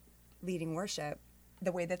started leading worship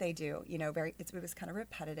the way that they do, you know, it was kind of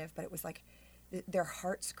repetitive, but it was like their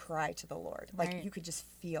hearts cry to the Lord. Like Right. you could just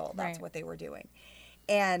feel that's Right. what they were doing.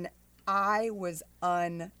 And I was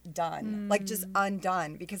undone, like just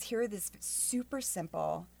undone, because here this super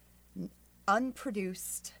simple,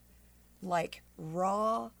 unproduced, like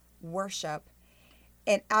raw worship.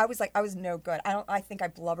 And I was like, I was no good. I think I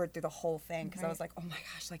blubbered through the whole thing because I was like, oh my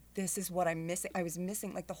gosh, like this is what I'm missing. I was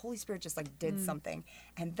missing, like the Holy Spirit just like did something.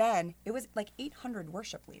 And then it was like 800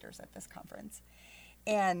 worship leaders at this conference.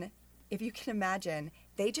 And if you can imagine,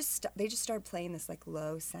 they just started playing this like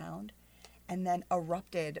low sound and then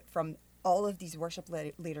erupted from all of these worship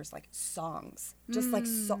leaders like songs, just like,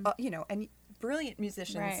 you know, and brilliant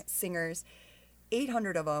musicians, Right. singers,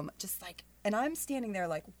 800 of them, just like, and I'm standing there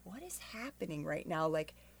like, what is happening right now?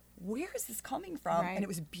 Like, where is this coming from? Right. And it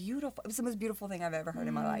was beautiful. It was the most beautiful thing I've ever heard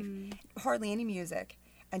in my life. Hardly any music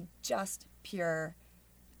and just pure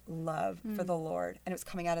love for the Lord. And it was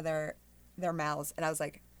coming out of their mouths. And I was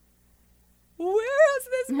like, where has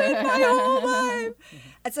this been my whole life?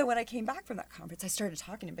 And so when I came back from that conference, I started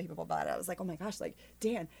talking to people about it. I was like, oh my gosh, like,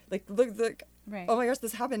 Dan, like, look, Right. oh my gosh,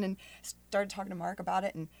 this happened. And started talking to Mark about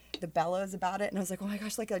it and the Bellows about it. And I was like, oh my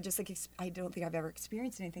gosh, like, I don't think I've ever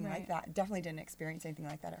experienced anything Right. like that. Definitely didn't experience anything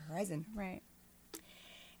like that at Horizon. Right.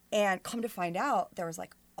 And come to find out, there was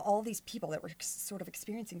like all these people that were sort of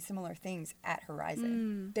experiencing similar things at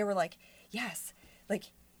Horizon. They were like, yes,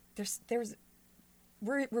 like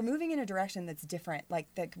we're moving in a direction that's different. Like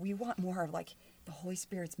that we want more of like the Holy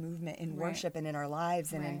Spirit's movement in Right. worship and in our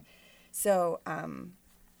lives. And Right. so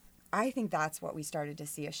I think that's what we started to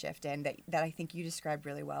see a shift in that I think you described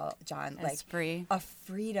really well, John. It's like free. a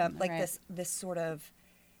freedom, like Right. this sort of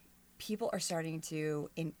people are starting to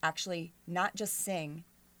actually not just sing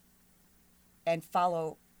and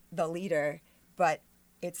follow the leader, but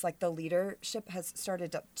it's like the leadership has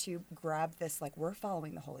started to grab this, like we're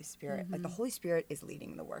following the Holy Spirit. Like the Holy Spirit is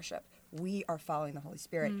leading the worship. We are following the Holy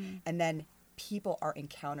Spirit. And then people are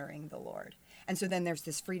encountering the Lord. And so then there's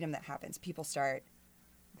this freedom that happens. People start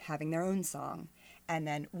having their own song. And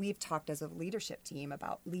then we've talked as a leadership team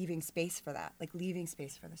about leaving space for that, like leaving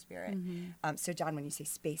space for the Spirit. So John, when you say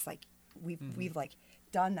space, like we've like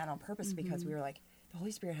done that on purpose because we were like, the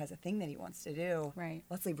Holy Spirit has a thing that he wants to do. Right.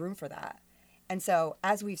 Let's leave room for that. And so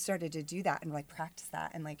as we've started to do that and like practice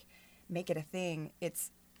that and like make it a thing, it's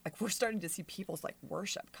like we're starting to see people's like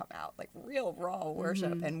worship come out, like real raw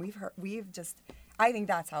worship. And I think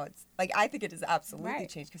that's how it's like, I think it has absolutely Right.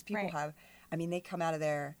 changed because people Right. they come out of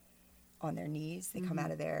there on their knees. They come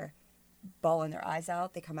out of there bawling their eyes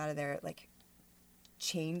out. They come out of there like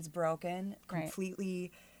chains broken, Right.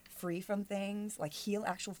 completely free from things, like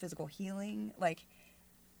actual physical healing. Like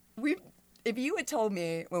if you had told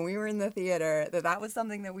me when we were in the theater that was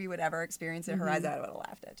something that we would ever experience at Horizon, I would have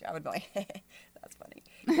laughed at you. I would be like, that's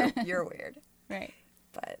funny. You're weird. Right.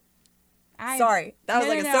 But I- sorry, that was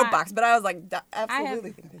No, like no, a no, soapbox, but I was like,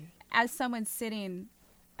 absolutely. As someone sitting,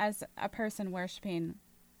 as a person worshiping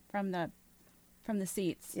from the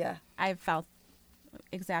seats, Yeah. I've felt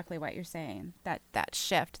exactly what you're saying. That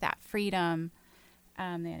shift, that freedom,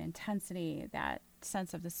 that intensity, that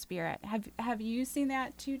sense of the Spirit. Have you seen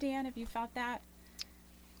that too, Dan? Have you felt that?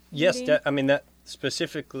 Yes, Maybe? I mean that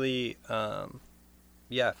specifically.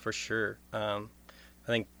 Yeah, for sure. I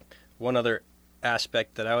think one other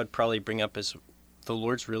aspect that I would probably bring up is the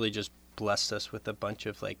Lord's really just blessed us with a bunch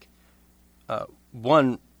of like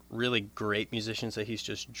one really great musicians that He's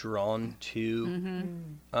just drawn to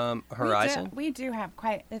Horizon. We do have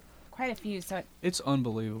quite a few. So It's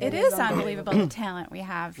unbelievable. it is unbelievable the talent we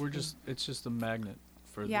have. It's just a magnet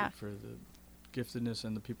for Yeah. the giftedness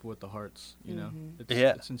and the people with the hearts, you know. Mm-hmm.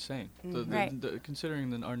 It's insane. Right.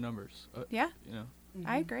 Considering our numbers. Yeah. You know.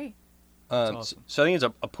 I agree. Awesome. So I think it's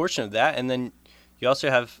a portion of that, and then you also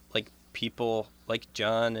have like people like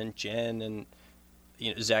John and Jen and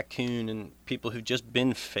Zach Kuhn and people who've just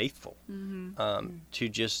been faithful to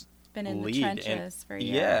just Been in lead the trenches for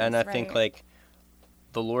years. Yeah, and I think right. like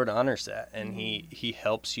the Lord honors that, and He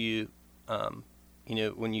helps you.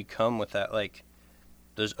 When you come with that, like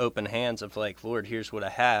those open hands of like, Lord, here's what I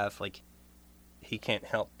have. Like, He can't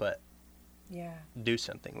help but do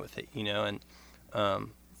something with it, and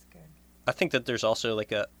That's good. I think that there's also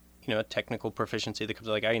like a technical proficiency that comes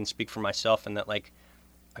like I can speak for myself, and that like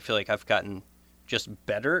I feel like I've gotten just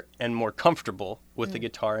better and more comfortable with the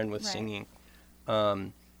guitar and with Right. singing,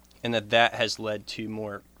 and that has led to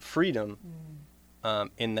more freedom.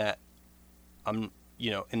 In that I'm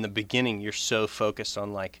in the beginning you're so focused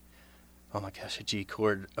on like, oh my gosh, a G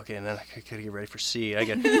chord, okay, and then I gotta get ready for C. I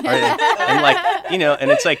get all right, and like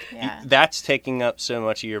and it's like Yeah. that's taking up so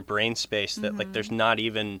much of your brain space that like there's not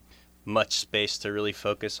even much space to really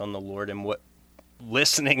focus on the Lord and what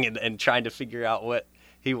listening and trying to figure out what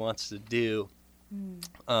He wants to do. And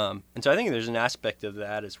so I think there's an aspect of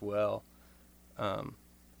that as well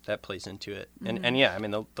that plays into it. And yeah, I mean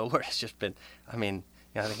the Lord has just been, I mean,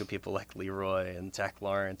 I think of people like Leroy and Zach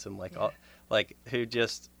Lawrence and like all like who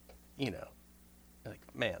just like,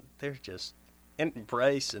 man, they're just, and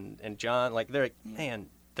Bryce and John, like they're like, man,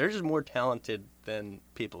 they're just more talented than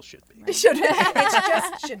people should be. It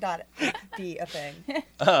just should not be a thing.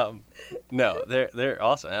 No, they're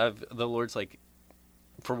awesome. the Lord's like,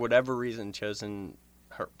 for whatever reason, chosen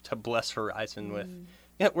her to bless Horizon with.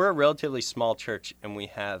 Yeah, we're a relatively small church, and we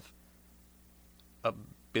have a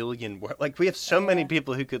billion we have so many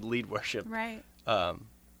people who could lead worship, Right.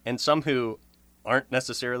 and some who aren't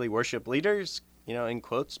necessarily worship leaders, in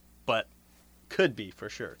quotes, but could be for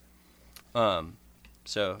sure.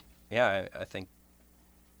 So yeah, I think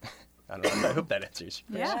I don't know. I hope that answers.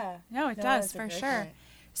 Yeah. No, it No, does that's a for great sure. point.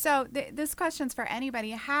 So this question's for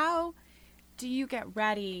anybody. How do you get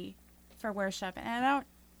ready for worship? And I don't,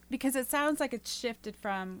 because it sounds like it's shifted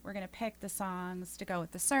from we're going to pick the songs to go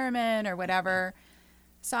with the sermon or whatever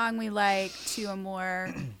song we like to a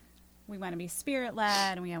more we want to be spirit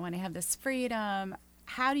led and we want to have this freedom.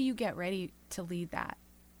 How do you get ready to lead that?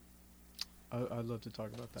 I'd love to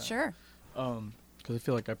talk about that. Sure. Because I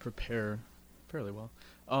feel like I prepare fairly well.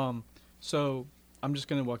 So I'm just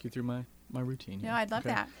gonna walk you through my routine. No, here, I'd love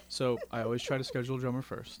okay? that. So I always try to schedule a drummer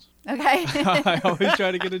first. Okay. I always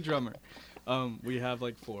try to get a drummer. We have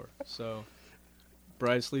like 4. So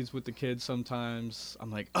Bryce leads with the kids sometimes.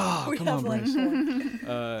 I'm like, We come have on, like Bryce.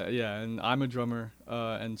 4. Yeah, and I'm a drummer,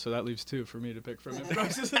 and so that leaves 2 for me to pick from.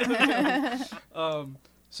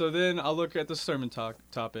 So then I'll look at the sermon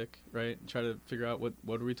topic, right? And try to figure out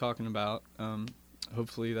what are we talking about.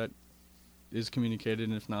 Hopefully that is communicated,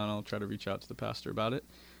 and if not, I'll try to reach out to the pastor about it.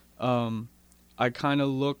 I kind of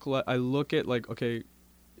look at like, okay,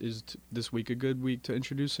 is this week a good week to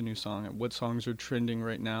introduce a new song? What songs are trending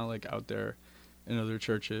right now, like out there in other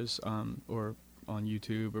churches, or on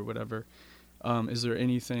YouTube or whatever? Is there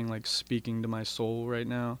anything like speaking to my soul right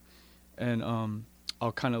now? And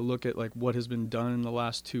I'll kind of look at like what has been done in the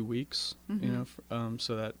last 2 weeks,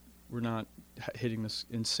 so that we're not hitting this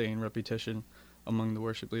insane repetition among the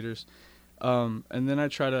worship leaders. And then I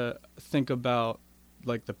try to think about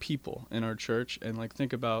like the people in our church and like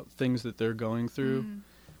think about things that they're going through.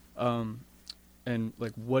 And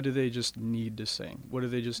like, what do they just need to sing? What do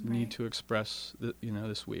they just need to express,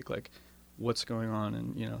 this week? Like, what's going on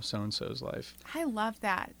in, so-and-so's life? I love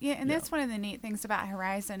that. Yeah, and that's one of the neat things about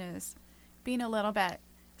Horizon is being a little bit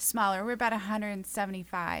smaller. We're about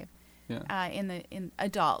 175 in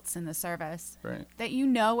adults in the service. Right. That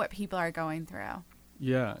what people are going through.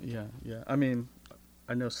 Yeah. I mean,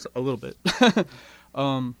 I know a little bit.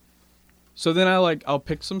 So then I'll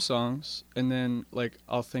pick some songs, and then like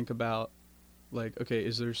I'll think about like, okay,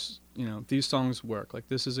 is there these songs work? Like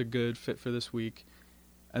this is a good fit for this week.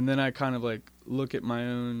 And then I kind of like look at my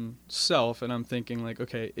own self, and I'm thinking like,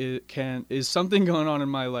 okay, is something going on in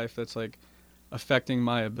my life that's like affecting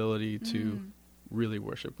my ability to really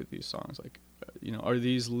worship with these songs? Like, are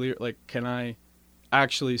these like, can I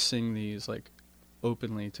actually sing these like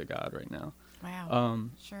openly to God right now? Wow.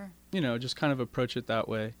 Sure. Just kind of approach it that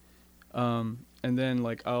way. And then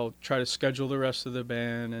like I'll try to schedule the rest of the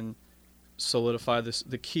band and solidify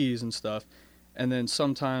the keys and stuff. And then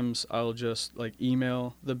sometimes I'll just like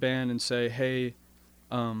email the band and say, hey,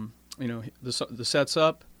 the set's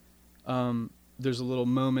up. There's a little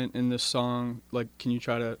moment in this song. Like, can you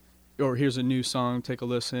or here's a new song, take a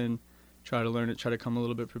listen, try to learn it, try to come a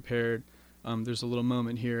little bit prepared. there's a little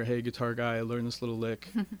moment here. Hey, guitar guy, I learned this little lick.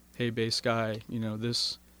 Hey, bass guy,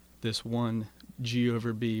 this one G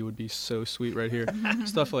over B would be so sweet right here.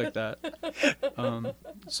 Stuff like that.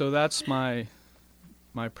 So that's my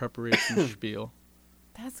preparation spiel.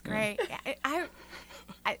 That's great.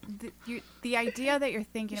 The idea that you're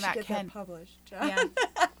thinking You about should get that published. yeah,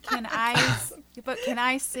 can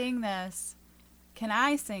I sing this? Can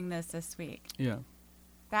I sing this week? Yeah.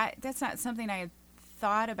 That's not something I had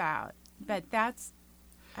thought about, but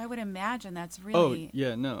I would imagine that's really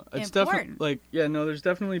it's important. definitely there's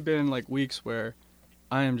definitely been like weeks where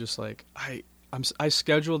I am just like I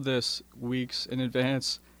scheduled this weeks in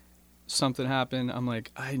advance. Something happened. I'm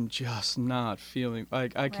like, I'm just not feeling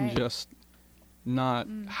like I can just not.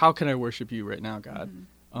 How can I worship you right now, God?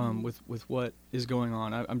 With what is going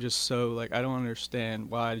on, I'm just so like I don't understand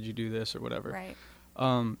why did you do this or whatever. Right.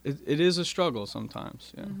 It is a struggle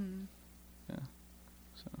sometimes. Yeah. Yeah.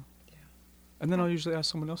 So. And then I'll usually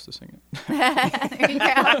ask someone else to sing it. There you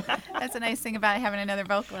go. That's a nice thing about having another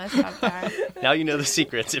vocalist out there. Now you know the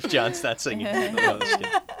secrets if John's not singing.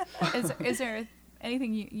 Is there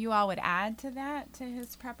anything you all would add to that, to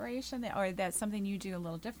his preparation, or that's something you do a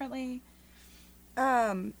little differently?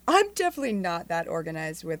 I'm definitely not that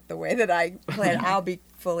organized with the way that I plan. I'll be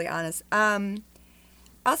fully honest.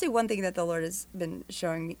 I'll say one thing that the Lord has been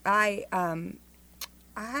showing me.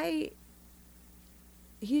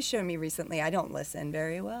 He's shown me recently I don't listen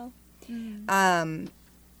very well.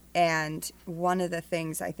 And one of the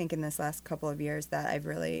things I think in this last couple of years that I've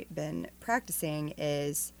really been practicing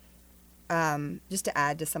is, just to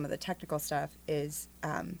add to some of the technical stuff, is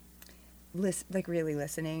really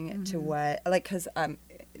listening to what, because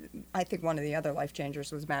I think one of the other life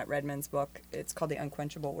changers was Matt Redman's book. It's called The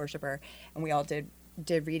Unquenchable Worshipper, and we all did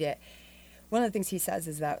read it. One of the things he says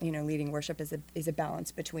is that leading worship is a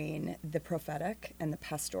balance between the prophetic and the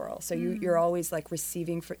pastoral. So you're always like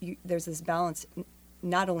receiving there's this balance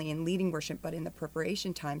not only in leading worship but in the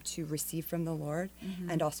preparation time to receive from the Lord,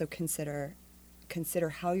 and also consider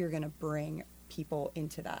how you're going to bring people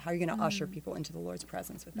into that, how you're going to usher people into the Lord's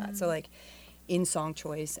presence with that. So like in song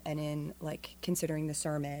choice and in like considering the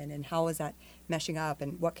sermon and how is that meshing up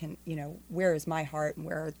and what can where is my heart and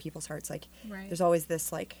where are people's hearts, like there's always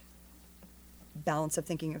this like balance of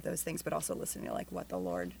thinking of those things but also listening to like what the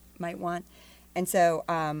Lord might want. And so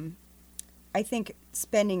I think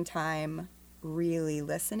spending time really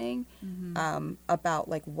listening about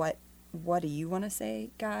like what do you want to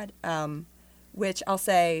say, God, which I'll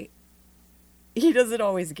say he doesn't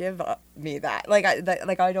always give me that. Like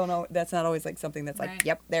I don't know. That's not always like something that's like,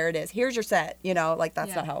 yep, there it is. Here's your set. Like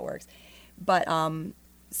that's not how it works. But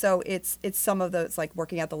so it's some of those like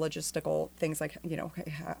working out the logistical things, like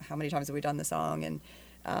how many times have we done the song, and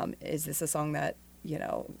is this a song that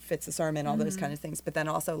fits the sermon, all those kind of things. But then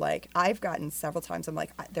also like I've gotten several times I'm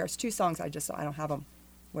like, there's 2 songs I don't have them.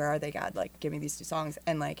 Where are they, God? Like give me these 2 songs.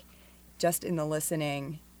 And like just in the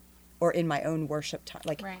listening or in my own worship time,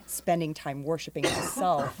 like spending time worshiping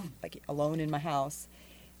myself, like alone in my house,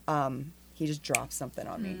 he just drops something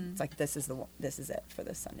on me. It's like, this is it for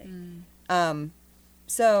this Sunday.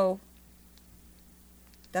 So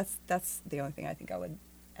that's the only thing I think I would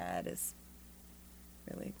add is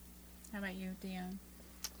really. How about you, Dion?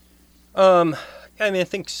 I mean, I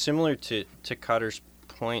think similar to Cotter's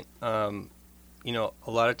point, a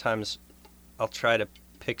lot of times I'll try to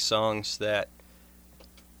pick songs that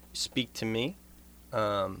speak to me,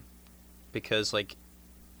 because like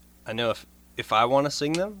I know if I want to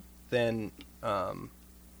sing them, then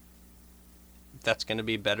that's going to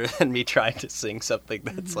be better than me trying to sing something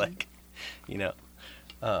that's like,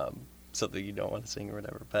 something you don't want to sing or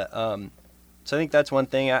whatever. But so I think that's one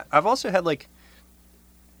thing. I've also had like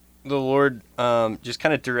the Lord just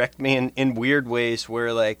kind of direct me in weird ways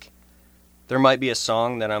where like there might be a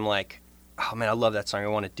song that I'm like, oh man, I love that song, I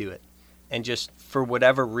want to do it. And just for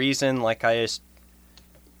whatever reason, like I just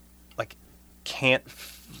like can't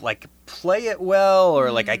like play it well,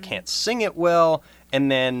 or like I can't sing it well. And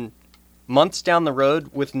then months down the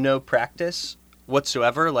road with no practice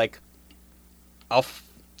whatsoever, like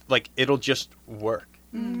it'll just work.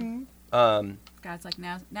 God's like,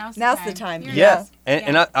 now's the time. Yeah.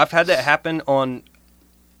 And I've had that happen on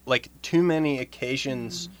like too many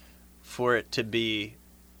occasions for it to be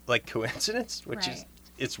like coincidence, which is,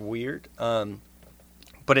 it's weird.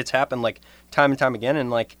 But it's happened like time and time again. And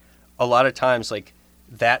like a lot of times, like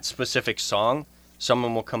that specific song,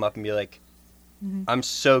 someone will come up and be like, I'm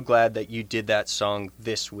so glad that you did that song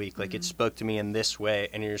this week. Like it spoke to me in this way.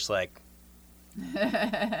 And you're just like,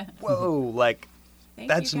 whoa, like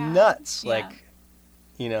that's nuts. Yeah. Like,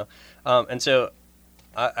 and so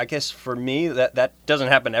I guess for me that doesn't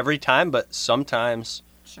happen every time, but sometimes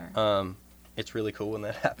Sure. it's really cool when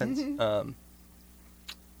that happens. I'm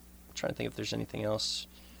trying to think if there's anything else.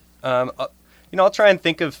 I'll try and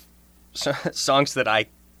think of songs that I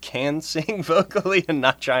can sing vocally and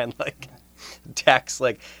not try and like tax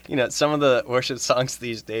some of the worship songs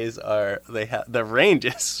these days they have the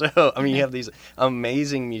ranges. So I mean, you have these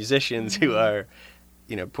amazing musicians who are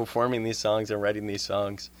performing these songs and writing these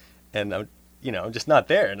songs, and I'm just not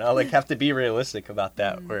there, and I'll have to be realistic about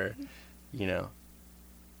that. Where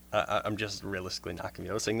I'm just realistically not gonna be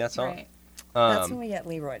able to sing that song. Right. That's when we get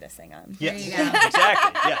Leroy to sing on. Yes, There you go.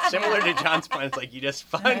 exactly. Yeah, similar to John's plan, it's like you just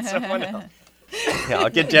find someone else. Yeah, I'll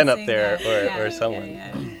get Jen up Sing there that. or someone.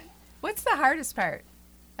 Yeah. What's the hardest part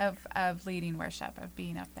of leading worship, of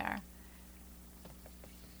being up there?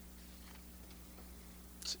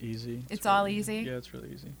 It's easy. It's all really easy? Yeah, it's really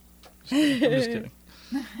easy. I'm just kidding.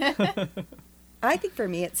 I think for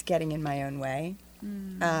me, it's getting in my own way.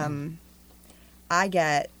 I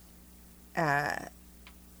get,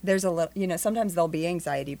 there's a little, sometimes there'll be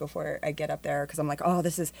anxiety before I get up there because I'm like, oh,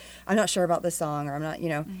 I'm not sure about this song, or I'm not,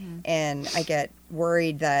 and I get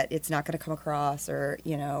worried that it's not going to come across, or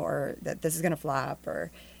that this is going to flop, or,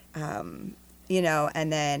 and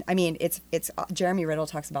then, I mean, it's Jeremy Riddle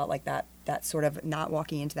talks about like that sort of not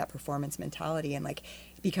walking into that performance mentality, and like,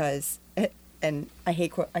 because, and I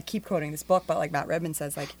keep quoting this book, but like Matt Redman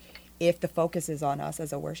says, like, if the focus is on us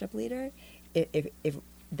as a worship leader, if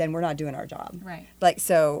then we're not doing our job. Right. Like,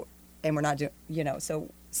 so, and we're not doing,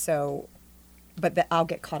 but I'll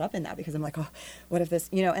get caught up in that because I'm like, oh, what if this,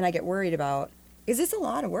 and I get worried about, is this a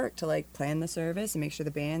lot of work to like plan the service and make sure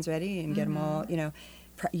the band's ready and get them all,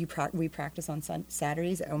 we practice on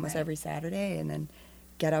Saturdays, almost every Saturday, and then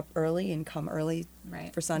get up early and come early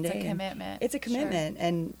for Sunday. It's a commitment. It's a commitment.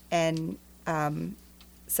 Sure. And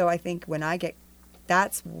so I think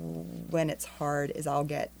that's when it's hard, is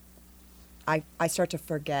I start to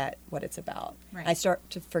forget what it's about. Right. I start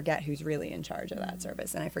to forget who's really in charge of that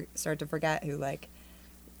service, and I start to forget who, like,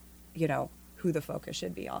 who the focus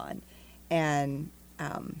should be on, and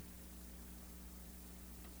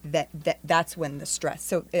that's when the stress.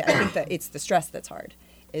 So I think that it's the stress that's hard,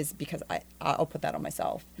 is because I'll put that on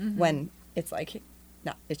myself when it's like,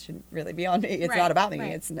 no, it shouldn't really be on me. It's not about me.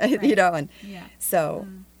 Right. It's right. and Yeah. so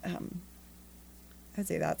I'd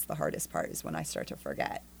say that's the hardest part, is when I start to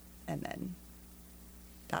forget. And then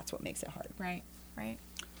that's what makes it hard. Right.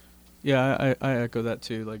 Yeah, I echo that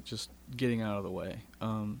too. Like, just getting out of the way,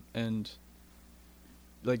 and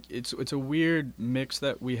like it's a weird mix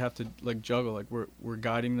that we have to like juggle. Like, we're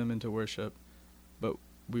guiding them into worship, but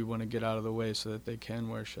we want to get out of the way so that they can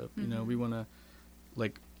worship. We want to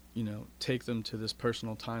take them to this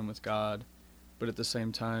personal time with God, but at the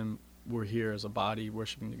same time we're here as a body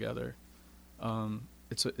worshiping together.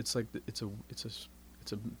 It's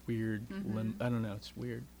a weird I don't know, it's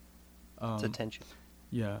weird. It's a tension.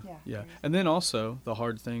 Yeah. And then also the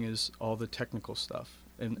hard thing is all the technical stuff,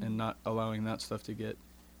 and not allowing that stuff to get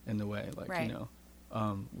in the way. Like,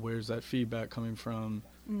 where's that feedback coming from?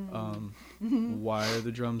 Why are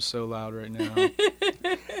the drums so loud right now?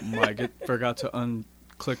 I forgot to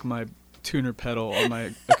unclick my tuner pedal on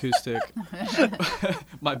my acoustic.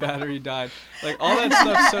 My battery died. Like, all that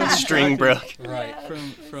stuff's so String broke. Right.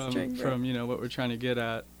 From what we're trying to get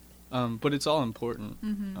at. But it's all important.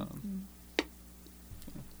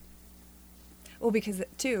 Well, because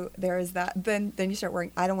too, there is that. Then you start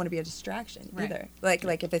worrying. I don't want to be a distraction either. Like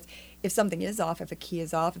if something is off, if a key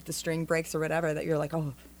is off, if the string breaks or whatever, that you're like,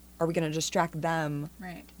 oh, are we going to distract them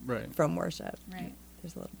from worship? Right.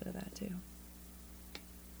 There's a little bit of that too.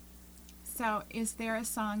 So, is there a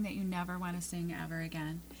song that you never want to sing ever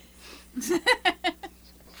again?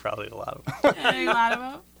 Probably a lot of them. A lot of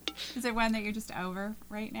them. Is there one that you're just over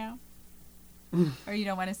right now, or you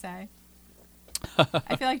don't want to say?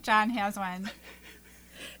 I feel like John has one.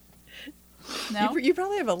 No, you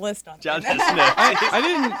probably have a list on. John it.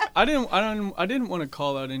 I didn't want to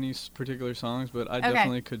call out any particular songs, but I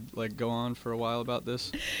definitely could like go on for a while about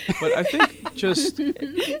this. But I think just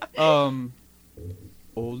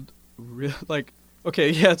old, real, like, okay,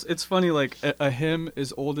 yeah, it's funny, like a hymn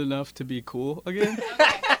is old enough to be cool again.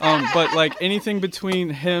 But like anything between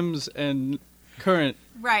hymns and current,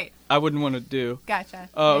 right, I wouldn't want to do. Gotcha.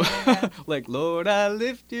 Like, Lord, I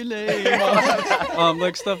lift your name,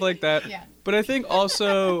 like stuff like that. Yeah. But I think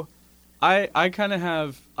also, I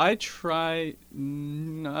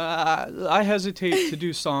hesitate to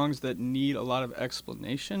do songs that need a lot of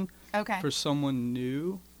explanation. Okay. For someone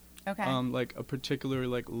new. Okay. Like a particular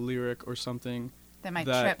like lyric or something that might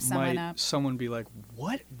trip someone up. Someone be like,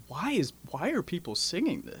 what? Why are people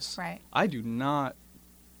singing this? Right. I do not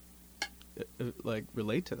like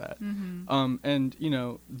relate to that. Mm-hmm. And you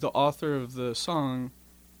know, the author of the song,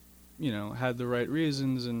 you know, had the right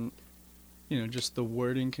reasons, and you know, just the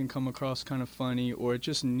wording can come across kind of funny, or it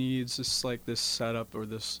just needs this setup or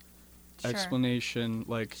this Sure. explanation.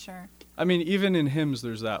 Like, Sure. I mean, even in hymns,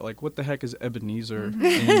 there's that. Like, what the heck is Ebenezer?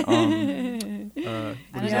 Mhm. In, I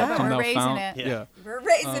what is don't that? know, Come but thou we're raising fount? it. Yeah. We're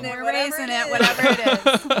raising it. We're whatever raising it it, is. whatever it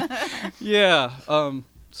is. Yeah.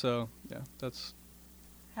 So yeah, that's.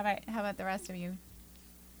 How about the rest of you?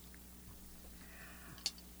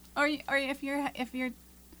 Or if you're,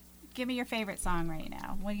 give me your favorite song right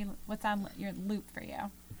now. What's on your loop for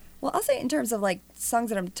you? Well, I'll say in terms of like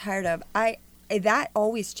songs that I'm tired of, that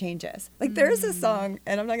always changes. Like there is a song,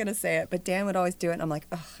 and I'm not gonna say it, but Dan would always do it, and I'm like,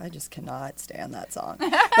 ugh, I just cannot stand that song.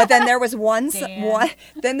 But then there was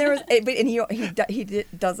then there was, and he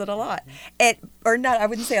does it a lot, or not. I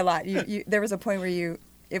wouldn't say a lot. There was a point where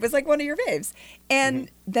it was like one of your faves, and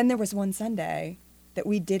then there was one Sunday that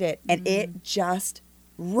we did it, and it just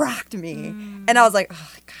rocked me, and I was like,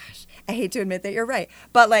 oh gosh, I hate to admit that you're right,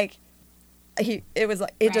 but like. It was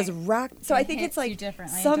like it just rocked. So I think it's like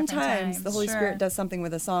sometimes the Holy Spirit does something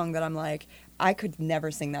with a song that I'm like, I could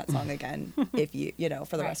never sing that song again if you know,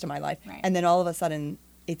 for the rest of my life. Right. And then all of a sudden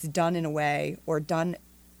it's done in a way or done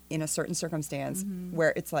in a certain circumstance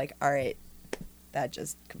where it's like, all right, that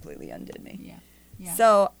just completely undid me. Yeah. Yeah.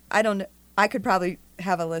 So I don't. I could probably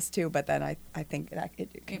have a list too, but then I think that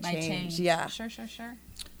it could it might change. Yeah. Sure.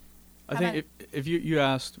 I think if you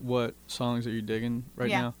asked what songs are you digging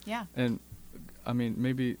right now, Yeah. and I mean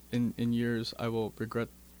maybe in years I will regret.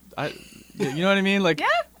 You know what I mean? Like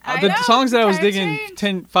the songs that I was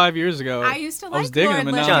digging 5 years ago. I used to like I was digging them,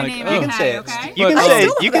 and now I'm like, you can say it. okay?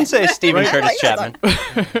 You can say Stephen Curtis Chapman.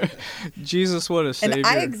 Jesus, what a savior! And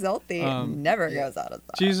I Exult Thee never goes out of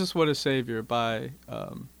that. Jesus, what a savior by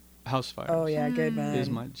Housefire. Oh yeah, good man. Is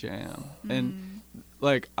my jam, and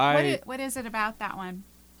like What is it about that one?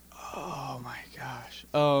 Oh my gosh.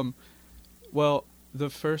 Well, the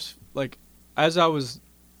first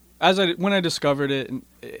when I discovered it,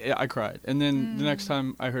 I cried, and then the next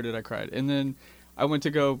time I heard it, I cried, and then I went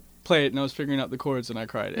to go play it, and I was figuring out the chords, and I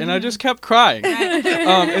cried, and I just kept crying.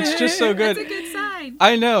 It's just so good. That's a good sign.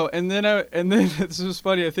 I know, and then this was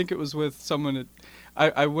funny. I think it was with someone.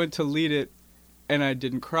 I went to lead it, and I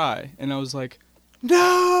didn't cry, and I was like,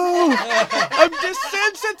 no, I'm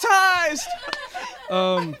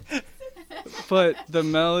desensitized. But the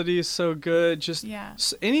melody is so good. Just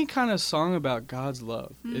any kind of song about God's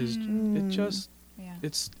love is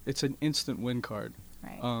it's an instant win card.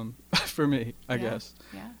 Right. For me, I guess.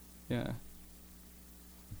 Yeah.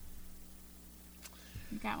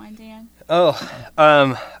 You got one, Dan?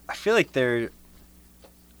 I feel like I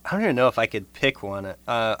don't even know if I could pick one.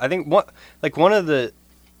 I think one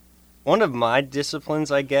of my disciplines,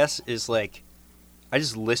 I guess, is like I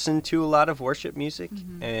just listen to a lot of worship music,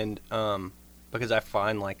 and because I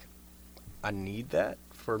find like I need that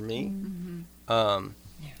for me, and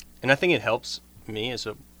I think it helps me as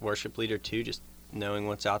a worship leader too, just knowing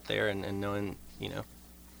what's out there and knowing, you know,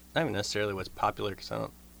 not even necessarily what's popular, because I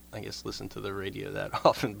don't, I guess, listen to the radio that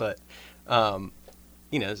often, but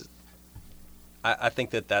you know, I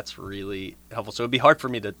think that's really helpful. So it'd be hard for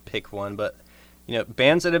me to pick one, but you know,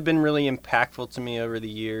 bands that have been really impactful to me over the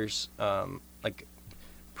years, like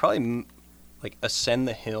probably like Ascend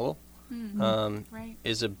the Hill,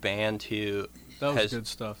 is a band who that was good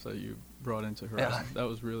stuff that you brought into Horizon. That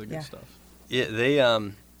was really good stuff. Yeah, they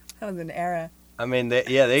that was an era. I mean, they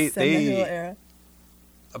Ascend the Hill era.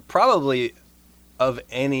 Probably of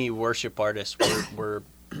any worship artist were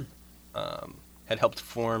had helped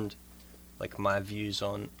formed like my views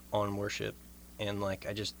on worship, and like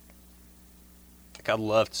I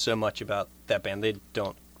loved so much about that band. They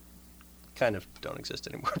don't exist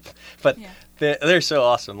anymore, but they're so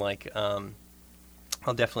awesome. Like I'll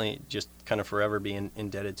definitely just kind of forever be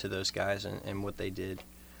indebted to those guys and what they did.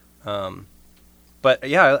 But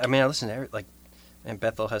yeah, I mean, I listen to and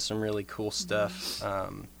Bethel has some really cool stuff.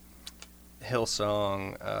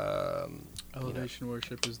 Hillsong, Elevation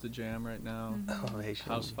Worship is the jam right now.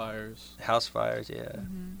 Elevation, Housefires, yeah.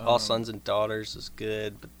 All Sons and Daughters is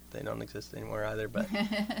good, but they don't exist anymore either. But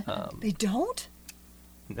they don't.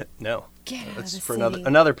 No, get out that's of the for city.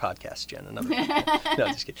 another podcast, Jen. Another podcast. No,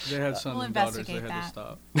 just kidding. They had Sons We'll and Daughters. They investigate had to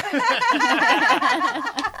stop.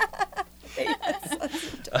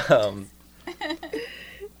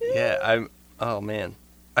 Yeah, Oh man,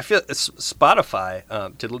 I feel Spotify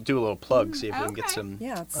to do a little plug. See if we can get some.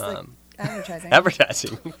 Yeah, it's like advertising.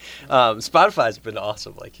 Advertising. Spotify's been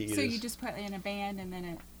awesome. Like So you just put in a band and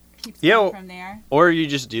then keeps Yeah, going from there. Or you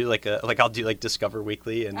just do like I'll do like Discover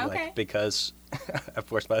Weekly, and Okay. like because I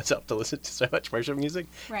forced myself to listen to so much worship music.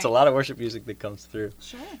 Right. It's a lot of worship music that comes through.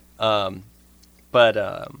 Sure. But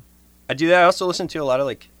I do that. I also listen to a lot of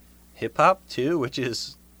like hip hop too, which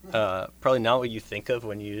is probably not what you think of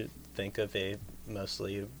when you think of a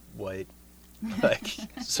mostly white like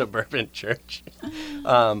suburban church.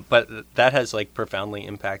 But that has like profoundly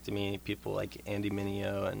impacted me. People like Andy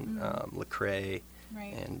Mineo and Lecrae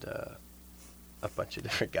Right. and a bunch of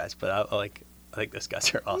different guys. But I think those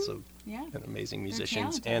guys are awesome Yeah. and amazing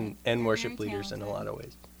musicians talented. and They're worship very leaders in a talented. lot of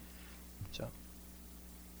ways. So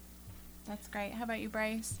That's great. How about you,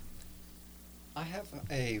 Bryce? I have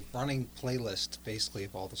a running playlist, basically,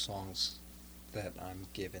 of all the songs that I'm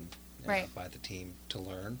given Right. by the team to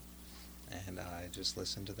learn, and I just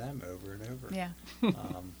listen to them over and over. Yeah.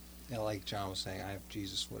 Like John was saying, I have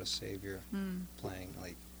Jesus, What a Savior Mm. playing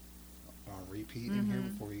like on repeat in here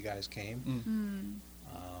Mhm. before you guys came. Mm.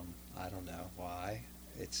 I don't know why.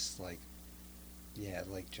 It's like, yeah,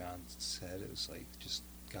 like John said, it was like just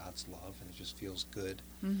God's love, and it just feels good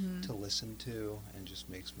Mm-hmm. to listen to, and just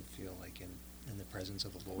makes me feel like in the presence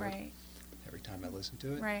of the Lord Right. every time I listen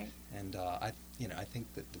to it. Right. And I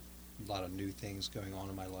think that a lot of new things going on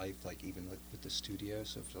in my life, like even like with the studio.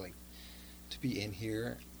 So to be in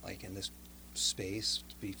here, like in this space,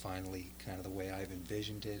 to be finally kind of the way I've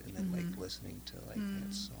envisioned it, and then Mhm. like listening to like Mm.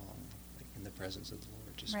 that song, like in the presence of the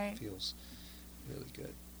Lord, just Right. feels really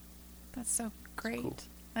good. That's so great. cool.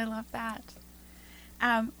 I love that.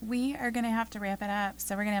 We are going to have to wrap it up,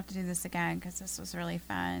 so we're going to have to do this again because this was really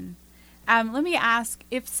fun. Let me ask,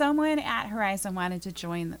 if someone at Horizon wanted to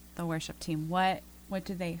join the worship team,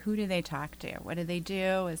 who do they talk to? What do they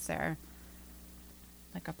do? Is there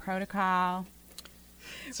like a protocol?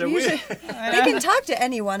 So We usually- they can talk to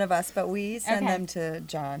any one of us, but we send Okay. them to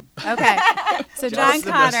John Okay. So John John's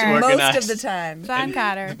the best Cotter. worker. most Organized. of the time. John the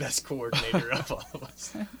Cotter. best coordinator of all of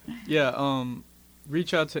us. Yeah,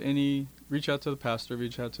 reach out to the pastor,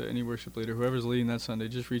 reach out to any worship leader, whoever's leading that Sunday,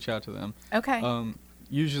 just reach out to them. Okay.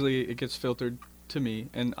 Usually it gets filtered to me,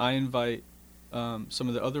 and I invite some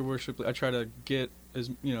of the other I try to get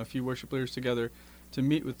a few worship leaders together to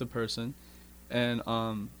meet with the person and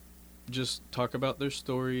just talk about their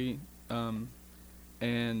story,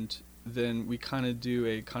 and then we kind of do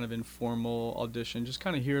a kind of informal audition, just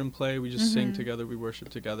kind of hear them play. We just sing Mhm. together, we worship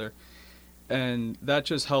together, and that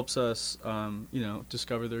just helps us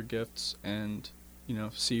discover their gifts and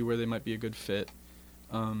see where they might be a good fit.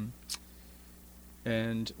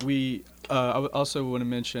 And we also want to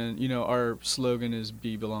mention, our slogan is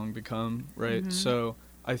 "Be, Belong, Become," right? Mhm. So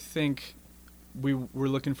I think we're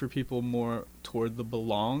looking for people more toward the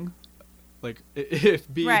belong, like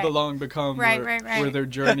if be, Right. belong, become, Right, were, right, right. were their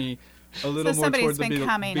journey a little more somebody's toward the been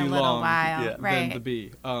coming a little belong while, yeah, right? than the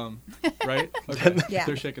be, right? Okay. Yeah.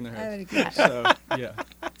 They're shaking their I heads. would agree. So yeah,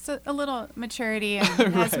 So a little maturity and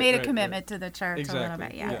has Right, made a right, commitment to the church a little Exactly,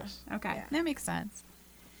 bit. Yeah. yes. Okay. Yeah. That makes sense.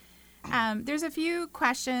 There's a few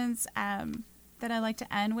questions that I'd like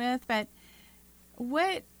to end with, but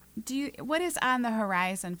what is on the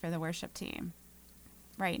horizon for the worship team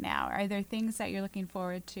right now? Are there things that you're looking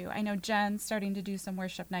forward to? I know Jen's starting to do some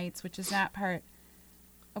worship nights, which is not part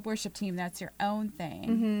of worship team. That's your own thing.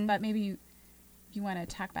 Mhm. But maybe you want to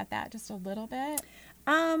talk about that just a little bit.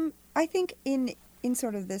 I think in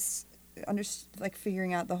sort of this,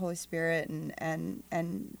 figuring out the Holy Spirit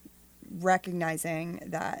and recognizing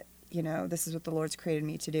that this is what the Lord's created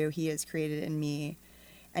me to do. He has created in me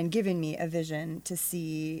and given me a vision to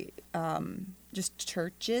see just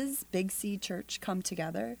churches, Big C Church, come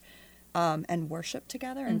together and worship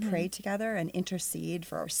together and pray together and intercede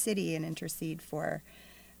for our city and intercede for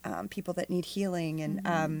people that need healing.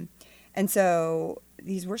 And so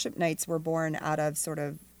these worship nights were born out of sort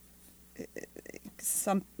of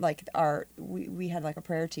we had like a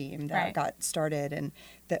prayer team that Right. got started, and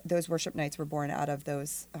those worship nights were born out of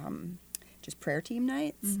those just prayer team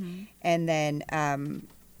nights. And then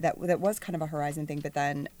that was kind of a Horizon thing, but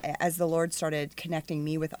then as the Lord started connecting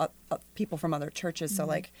me with people from other churches, so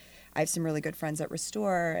like I have some really good friends at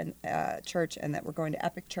Restore and Church, and that we're going to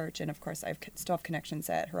Epic Church, and of course I still have connections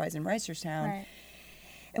at Horizon Reisterstown. Right.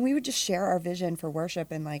 And we would just share our vision for worship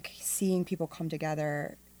and like seeing people come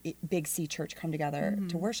together, Big C Church come together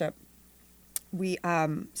to worship. We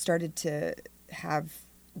started to have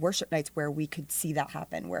worship nights where we could see that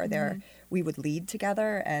happen, where we would lead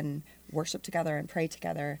together and worship together and pray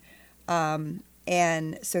together.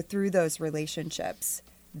 And so through those relationships,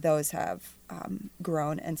 those have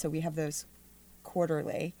grown. And so we have those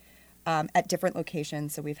quarterly at different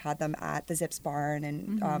locations. So we've had them at the Zips Barn,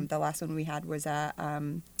 and the last one we had was at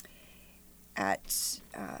at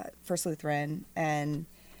First Lutheran, and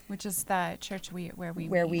which is the church where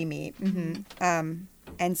we meet.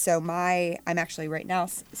 And so I'm actually right now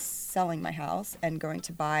selling my house and going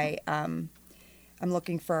to buy. I'm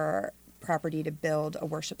looking for property to build a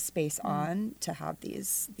worship space on to have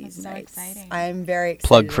these That's nights. so exciting. I'm very excited.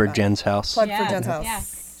 Plug for about it. Jen's house. Plug for Jen's house.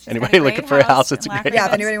 Yes. She's Anybody got looking great for a house, it's in a great Lafayette. Yeah,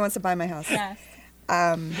 if anybody wants to buy my house. Yes.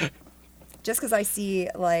 Just because I see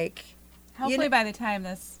like Hopefully by the time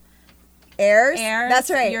this airs. airs, That's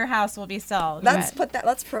right. your house will be sold. Let's but- put that.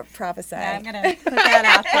 Let's prophesy. Yeah, I'm gonna put that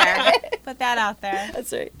out there. Put that out there.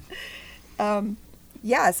 That's right.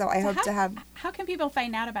 Yeah. So I hope to have How can people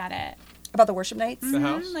find out about it? about the worship nights. The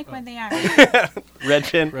house? Like when they are.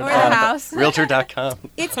 Redfin. Or the house. Realtor.com.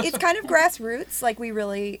 It's kind of grassroots. Like we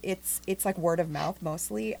really, it's like word of mouth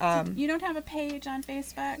mostly. You don't have a page on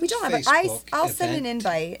Facebook? We don't have it. Facebook I'll send an event.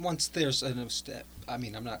 invite. Once there's a step, I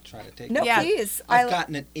mean, I'm not trying to take. No, it. Yeah. please. I've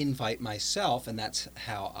gotten an invite myself, and that's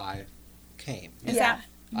how I came. Is Yeah. that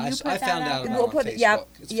I, you put I that found out out there? about We'll it on put Facebook. it- yep,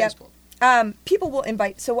 It's yep. Facebook. People will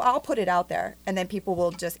invite. So I'll put it out there, and then people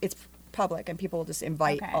will just. It's public, and people will just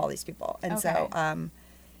invite Okay. all these people, and so Okay.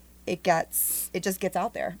 it just gets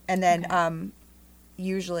out there, and then Okay.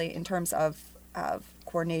 usually in terms of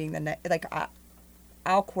coordinating the night, like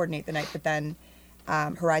I'll coordinate the night, but then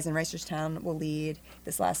Horizon Reisterstown will lead.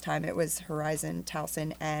 This last time it was Horizon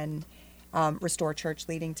Towson and Restore Church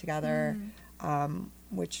leading together,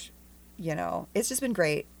 which it's just been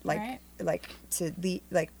great. Right. Like to lead,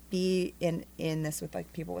 like be in this with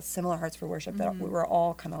like people with similar hearts for worship that we were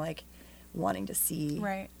all kind of like wanting to see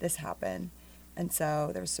Right. this happen, and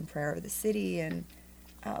so there was some prayer over the city and.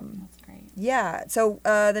 That's great. Yeah. So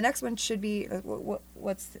the next one should be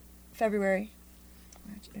what's February,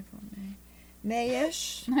 March, April, May,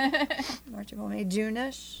 May-ish, March, April, May,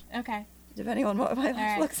 June-ish, Okay. depending on what my life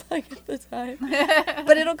right. looks like at the time.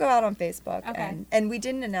 But it'll go out on Facebook, Okay. and we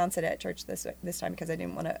didn't announce it at church this time because I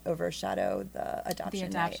didn't want to overshadow the adoption. The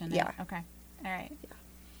adoption night. night. Yeah. Okay. All right.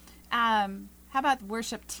 How about the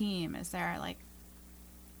worship team? Is there like,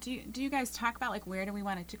 do you guys talk about like where do we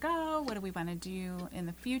want it to go? What do we want to do in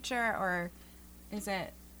the future? Or is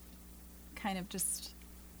it kind of just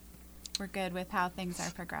we're good with how things are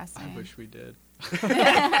progressing? I wish we did.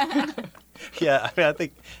 Yeah, I mean, I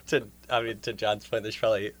think to John's point, there's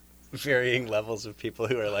probably varying levels of people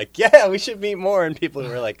who are like, yeah, we should meet more, and people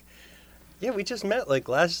who are like, yeah, we just met like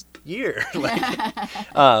last year.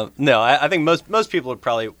 No, I think most people would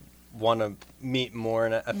probably want to meet more,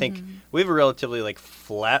 and I think we have a relatively like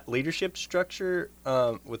flat leadership structure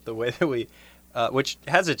with the way that we, which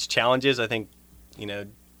has its challenges. I think,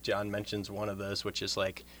 John mentions one of those, which is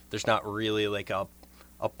like there's not really like a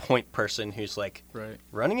point person who's like Right.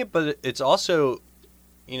 running it, but it's also,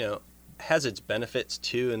 has its benefits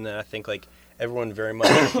too, and then I think like everyone very much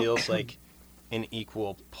feels like an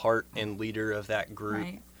equal part and leader of that group.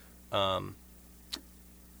 Right.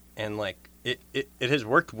 And like it has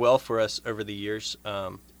worked well for us over the years,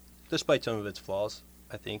 despite some of its flaws,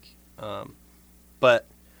 I think. But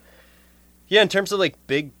yeah, in terms of like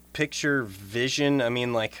big picture vision, I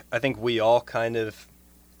mean, like I think we all kind of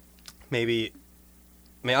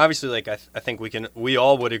obviously like I think we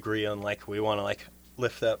all would agree on like we want to like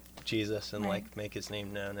lift up Jesus and Right. like make his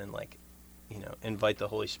name known and like invite the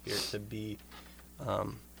Holy Spirit to be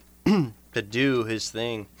to do his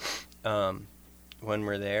thing when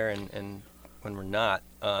we're there and when we're not.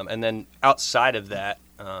 And then outside of that,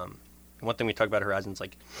 one thing we talk about Horizons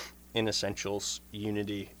like in essentials,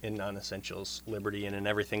 unity, in non-essentials, liberty, and in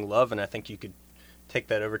everything, love. And I think you could take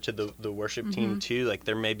that over to the worship team too. Like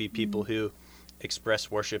there may be people who express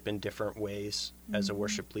worship in different ways as a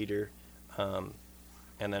worship leader, and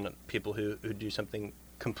then people who do something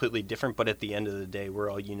completely different. But at the end of the day, we're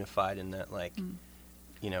all unified in that, like,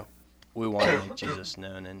 we want to make Jesus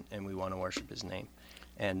known and we want to worship his name.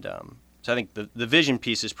 And so I think the vision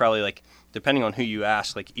piece is probably like, depending on who you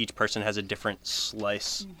ask, like each person has a different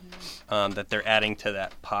slice that they're adding to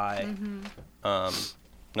that pie. And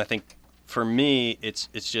I think for me, it's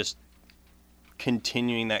just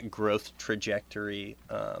continuing that growth trajectory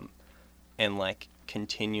and like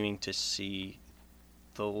continuing to see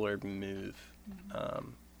the Lord move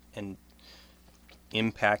and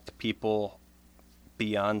impact people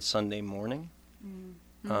beyond Sunday morning.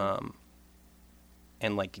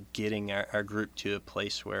 And like getting our group to a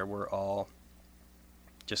place where we're all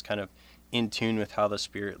just kind of in tune with how the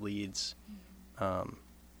Spirit leads,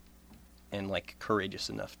 and like courageous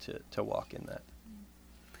enough to walk in that.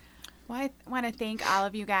 Well, I want to thank all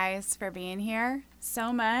of you guys for being here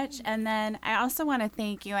so much. And then I also want to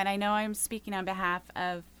thank you, and I know I'm speaking on behalf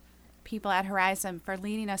of people at Horizon, for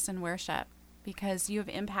leading us in worship, because you have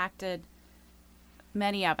impacted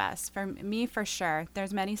many of us, for me for sure,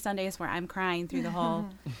 there's many Sundays where I'm crying through the whole,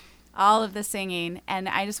 all of the singing. And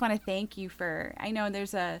I just want to thank you for, I know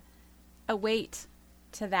there's a weight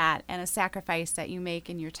to that and a sacrifice that you make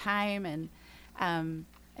in your time and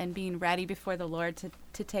being ready before the Lord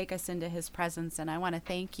to take us into his presence. And I want to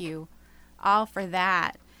thank you all for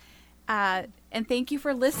that. And thank you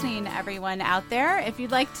for listening, everyone out there. If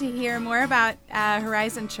you'd like to hear more about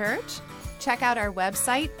Horizon Church, check out our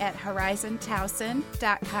website at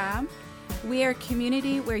horizontowson.com. We are a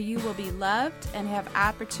community where you will be loved and have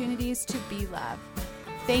opportunities to be loved.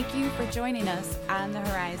 Thank you for joining us on the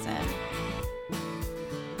Horizon.